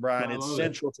question, Brian. It's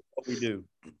central to what we do.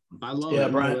 I love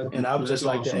it. Brian. And I would just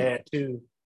like to add too.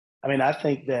 I mean, I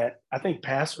think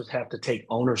pastors have to take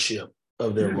ownership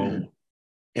of their role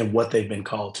and what they've been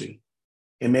called to.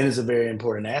 And men is a very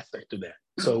important aspect of that.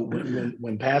 So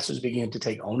when pastors begin to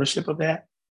take ownership of that,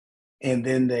 and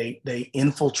then they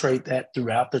infiltrate that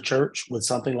throughout the church with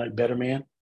something like BetterMan,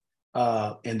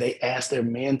 and they ask their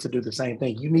men to do the same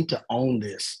thing. You need to own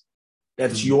this.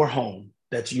 That's your home.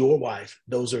 That's your wife.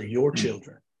 Those are your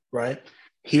children, right?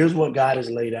 Here's what God has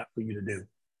laid out for you to do.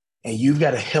 And you've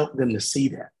got to help them to see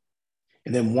that.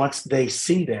 And then once they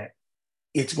see that,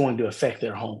 it's going to affect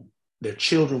their home. Their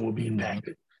children will be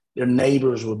impacted. Their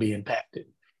neighbors will be impacted.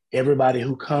 Everybody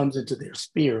who comes into their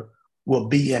sphere will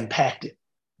be impacted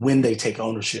when they take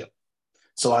ownership.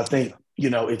 So I think,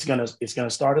 it's gonna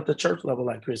start at the church level,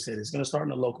 like Chris said. It's gonna start in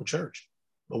the local church.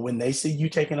 But when they see you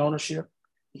taking ownership,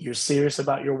 you're serious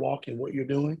about your walk and what you're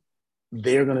doing,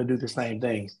 they're gonna do the same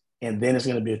things. And then it's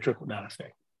gonna be a trickle-down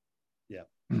effect. Yeah.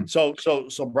 So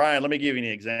Brian, let me give you an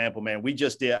example, man. We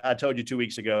just did, I told you 2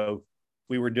 weeks ago,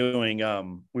 we were doing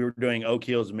Oak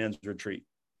Hills men's retreat.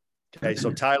 Okay.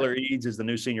 So Tyler Eads is the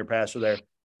new senior pastor there.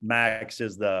 Max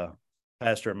is the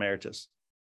pastor emeritus.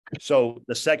 So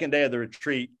the second day of the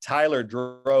retreat, Tyler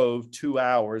drove 2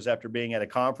 hours after being at a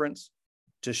conference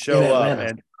to show up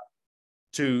and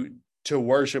to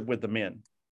worship with the men.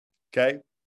 Okay.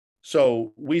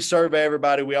 So we survey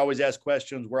everybody. We always ask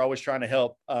questions. We're always trying to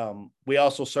help. We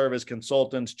also serve as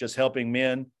consultants, just helping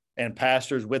men and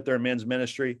pastors with their men's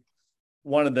ministry.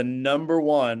 One of the number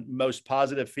one most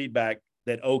positive feedback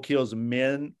that Oak Hills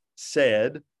men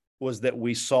said was that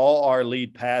we saw our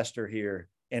lead pastor here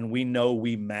and we know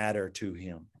we matter to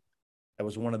him. That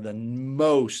was one of the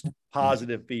most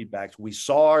positive feedbacks. We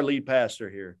saw our lead pastor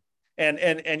here. And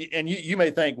you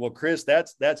may think, well, Chris,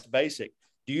 that's basic.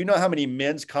 Do you know how many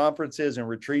men's conferences and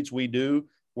retreats we do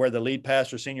where the lead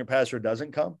pastor, senior pastor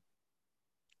doesn't come?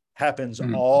 Happens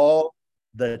all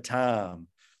the time.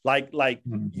 Like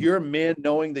your men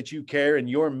knowing that you care and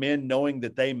your men knowing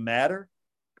that they matter,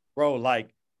 bro,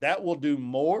 like that will do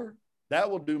more. That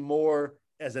will do more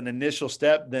as an initial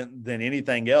step than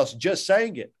anything else. Just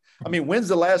saying it. I mean, when's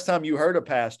the last time you heard a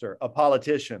pastor, a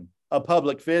politician, a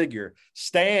public figure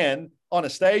stand on a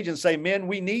stage and say, men,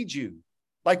 we need you.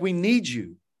 Like we need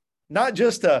you, not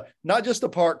just to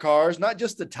park cars, not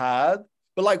just to tithe,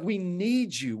 but like we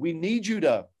need you. We need you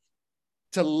to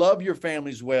love your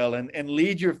families well and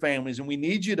lead your families. And we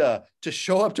need you to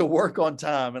show up to work on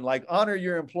time and like honor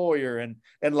your employer.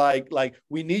 And like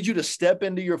we need you to step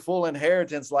into your full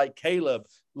inheritance like Caleb.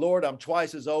 Lord, I'm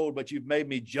twice as old, but you've made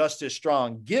me just as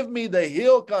strong. Give me the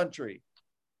hill country.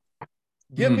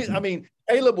 Give me, I mean,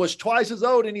 Caleb was twice as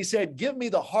old and he said, give me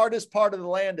the hardest part of the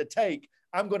land to take.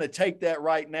 I'm going to take that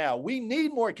right now. We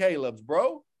need more Calebs,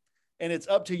 bro. And it's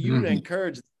up to you to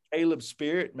encourage the Caleb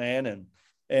spirit, man.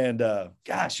 And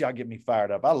gosh, y'all get me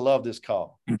fired up. I love this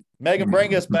call. Megan,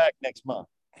 bring us back next month.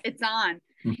 It's on.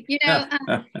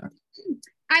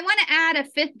 I want to add a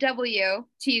fifth W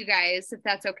to you guys, if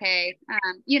that's okay.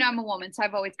 I'm a woman, so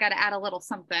I've always got to add a little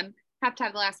something. Have to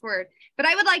have the last word. But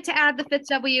I would like to add the fifth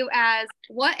W as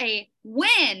what a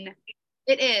win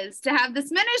it is to have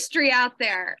this ministry out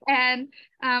there. And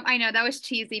I know that was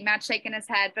cheesy, Matt shaking his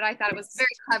head, but I thought it was very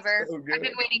clever. So I've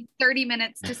been waiting 30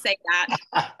 minutes to say that.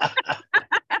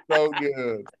 So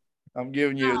good. I'm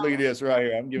giving you, look at this right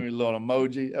here. I'm giving you a little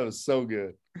emoji. That was so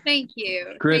good. Thank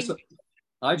you. Chris,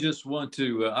 I just want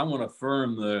to, I want to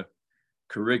affirm the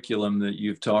curriculum that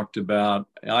you've talked about.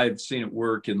 I've seen it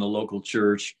work in the local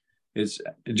church. It's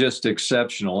just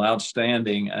exceptional,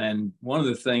 outstanding. And one of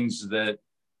the things that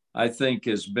I think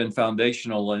has been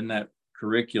foundational in that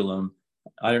curriculum,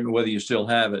 I don't know whether you still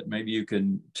have it, maybe you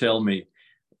can tell me,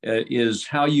 is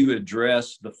how you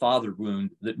address the father wound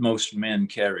that most men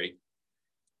carry.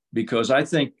 Because I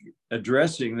think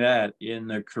addressing that in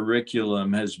the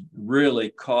curriculum has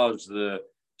really caused the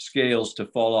scales to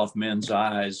fall off men's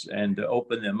eyes and to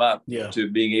open them up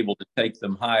to being able to take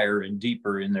them higher and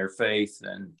deeper in their faith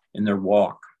and in their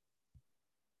walk.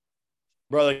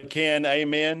 Brother Ken,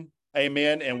 amen.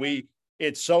 Amen. And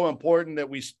it's so important that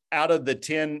we, out of the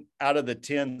 10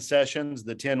 sessions,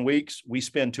 the 10 weeks, we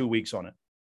spend 2 weeks on it.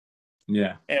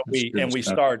 Yeah. And we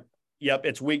start,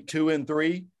 it's week 2 and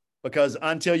 3, because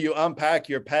until you unpack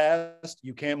your past,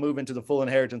 you can't move into the full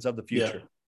inheritance of the future.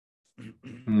 Yeah.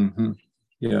 Mm-hmm.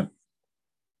 Yeah.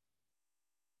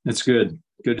 That's good.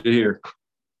 Good to hear.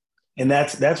 And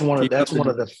that's one of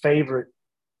the favorite,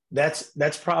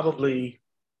 that's probably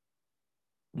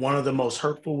one of the most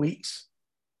hurtful weeks.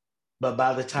 But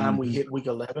by the time we hit week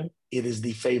 11, it is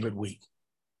the favorite week.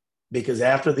 Because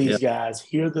after these guys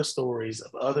hear the stories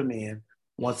of other men,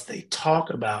 once they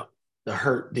talk about the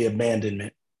hurt, the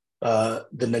abandonment, the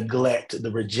neglect,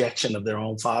 the rejection of their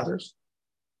own fathers,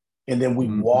 and then we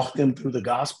walk them through the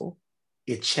gospel,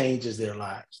 it changes their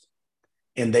lives.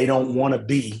 And they don't want to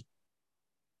be,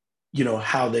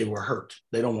 how they were hurt.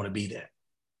 They don't want to be that.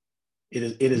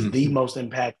 It is the most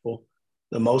impactful,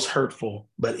 the most hurtful,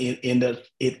 but it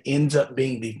ends up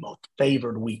being the most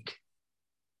favored week.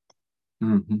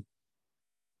 Mm-hmm.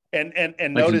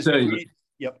 And notice, go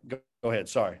ahead.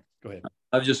 Sorry, go ahead.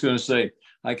 I was just going to say,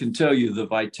 I can tell you the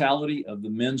vitality of the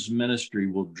men's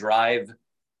ministry will drive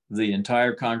the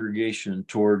entire congregation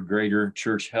toward greater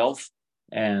church health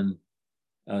and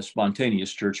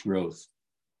spontaneous church growth.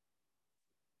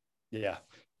 Yeah,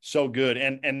 so good.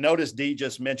 And notice Dee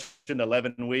just mentioned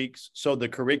 11 weeks. So the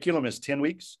curriculum is 10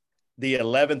 weeks. The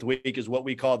 11th week is what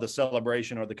we call the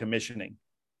celebration or the commissioning.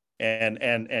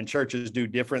 And churches do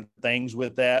different things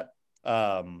with that.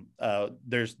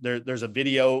 There's a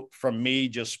video from me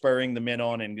just spurring the men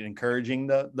on and encouraging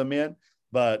the men,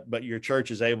 but your church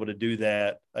is able to do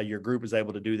that. Your group is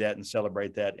able to do that and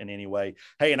celebrate that in any way.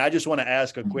 Hey, and I just want to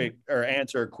answer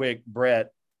a quick,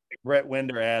 Brett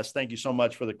Winder asked, thank you so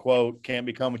much for the quote, can't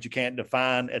become what you can't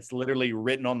define. It's literally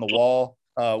written on the wall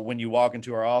when you walk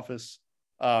into our office.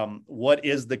 What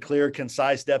is the clear,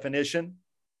 concise definition?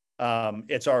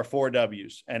 It's our 4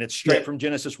 W's, and it's straight from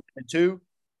Genesis 1 and 2.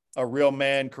 A real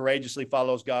man courageously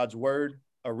follows God's word.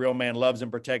 A real man loves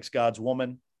and protects God's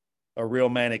woman. A real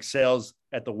man excels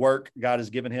at the work God has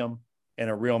given him. And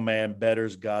a real man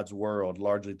betters God's world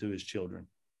largely through his children.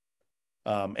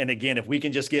 And again, if we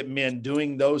can just get men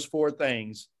doing those 4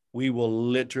 things, we will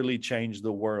literally change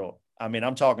the world. I mean,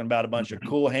 I'm talking about a bunch of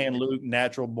cool hand Luke,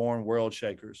 natural born world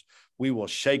shakers. We will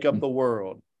shake up the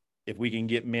world if we can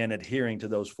get men adhering to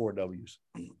those 4 W's.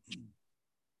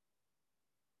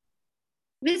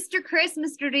 Mr. Chris,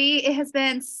 Mr. D, it has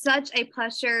been such a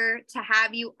pleasure to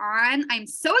have you on. I'm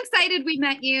so excited we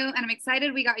met you, and I'm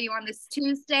excited we got you on this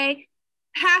Tuesday.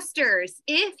 Pastors,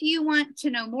 if you want to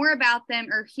know more about them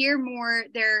or hear more,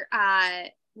 their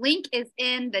link is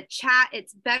in the chat.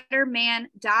 It's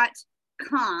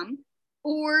betterman.com,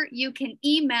 or you can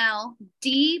email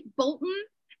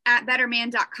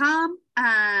dbolton@betterman.com.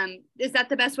 Is that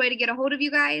the best way to get a hold of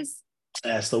you guys?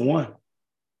 That's the one.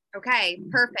 Okay,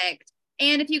 perfect.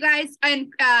 And if you guys,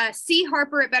 see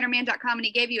Harper at betterman.com and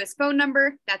he gave you his phone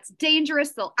number, that's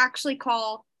dangerous. They'll actually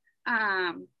call.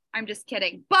 I'm just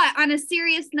kidding. But on a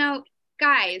serious note,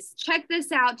 guys, check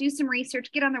this out. Do some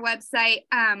research. Get on their website.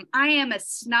 I am a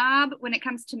snob when it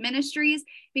comes to ministries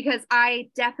because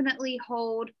I definitely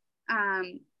hold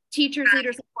teachers,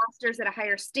 leaders, and pastors at a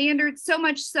higher standard. So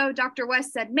much so, Dr.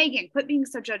 West said, Megan, quit being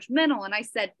so judgmental. And I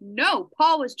said, no,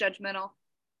 Paul was judgmental.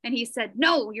 And he said,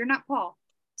 no, you're not Paul.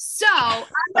 So I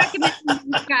recommend you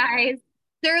guys.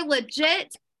 They're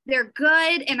legit. They're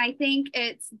good. And I think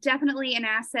it's definitely an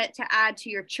asset to add to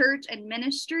your church and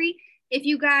ministry. If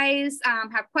you guys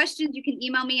have questions, you can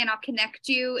email me and I'll connect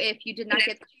you if you did not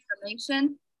get the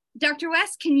information. Dr.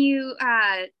 West, can you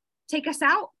take us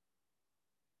out?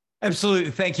 Absolutely.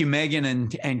 Thank you, Megan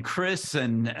and Chris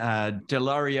and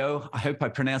Delario. I hope I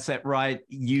pronounced that right.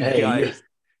 You guys.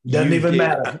 Doesn't even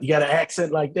matter. You got an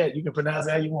accent like that. You can pronounce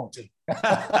it how you want to.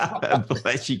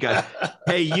 Bless you guys.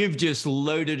 Hey, you've just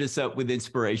loaded us up with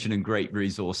inspiration and great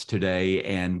resource today.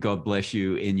 And God bless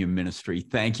you in your ministry.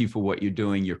 Thank you for what you're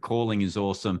doing. Your calling is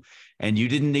awesome. And you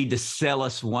didn't need to sell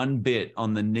us one bit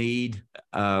on the need.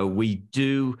 We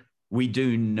do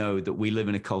know that we live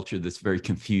in a culture that's very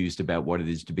confused about what it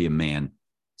is to be a man.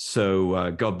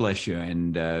 So God bless you.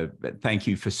 And thank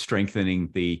you for strengthening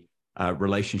the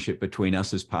relationship between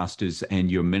us as pastors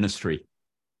and your ministry.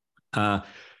 I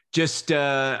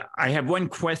have one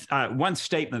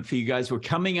statement for you guys. We're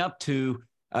coming up to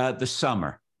the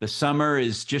summer. The summer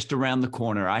is just around the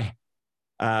corner.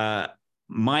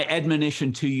 My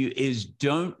admonition to you is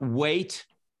don't wait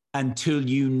until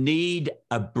you need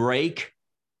a break.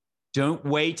 Don't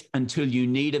wait until you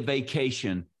need a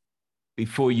vacation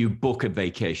before you book a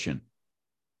vacation.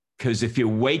 Because if you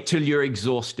wait till you're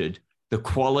exhausted, the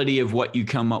quality of what you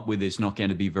come up with is not going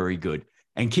to be very good.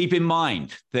 And keep in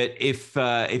mind that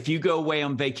if you go away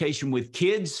on vacation with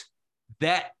kids,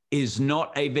 that is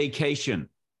not a vacation.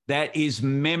 That is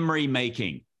memory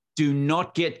making. Do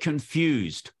not get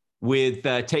confused with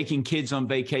taking kids on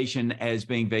vacation as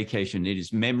being vacation. It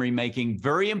is memory making.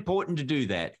 Very important to do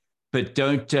that, but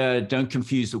don't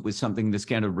confuse it with something that's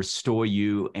going to restore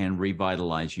you and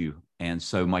revitalize you. And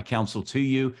so my counsel to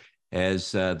you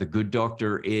as the good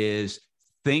doctor is,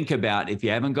 think about, if you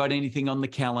haven't got anything on the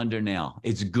calendar now,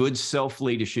 it's good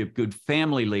self-leadership, good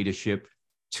family leadership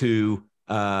to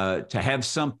have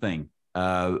something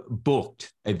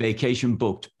booked, a vacation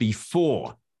booked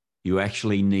before you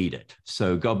actually need it.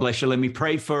 So God bless you. Let me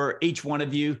pray for each one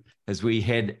of you as we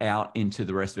head out into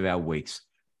the rest of our weeks.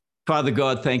 Father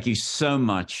God, thank you so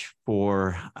much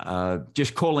for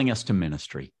just calling us to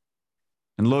ministry.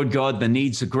 And Lord God, the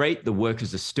needs are great. The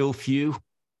workers are still few,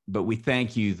 but we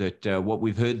thank you that what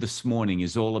we've heard this morning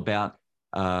is all about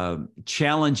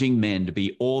challenging men to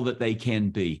be all that they can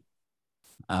be,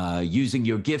 using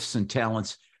your gifts and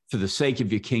talents for the sake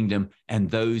of your kingdom and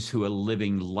those who are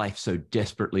living life so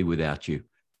desperately without you.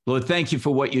 Lord, thank you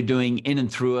for what you're doing in and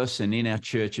through us and in our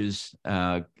churches.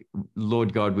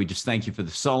 Lord God, we just thank you for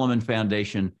the Solomon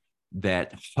Foundation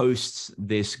that hosts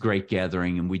this great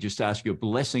gathering. And we just ask your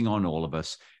blessing on all of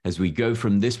us as we go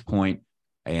from this point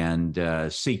and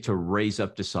seek to raise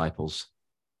up disciples.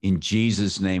 In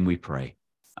Jesus' name we pray.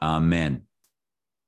 Amen.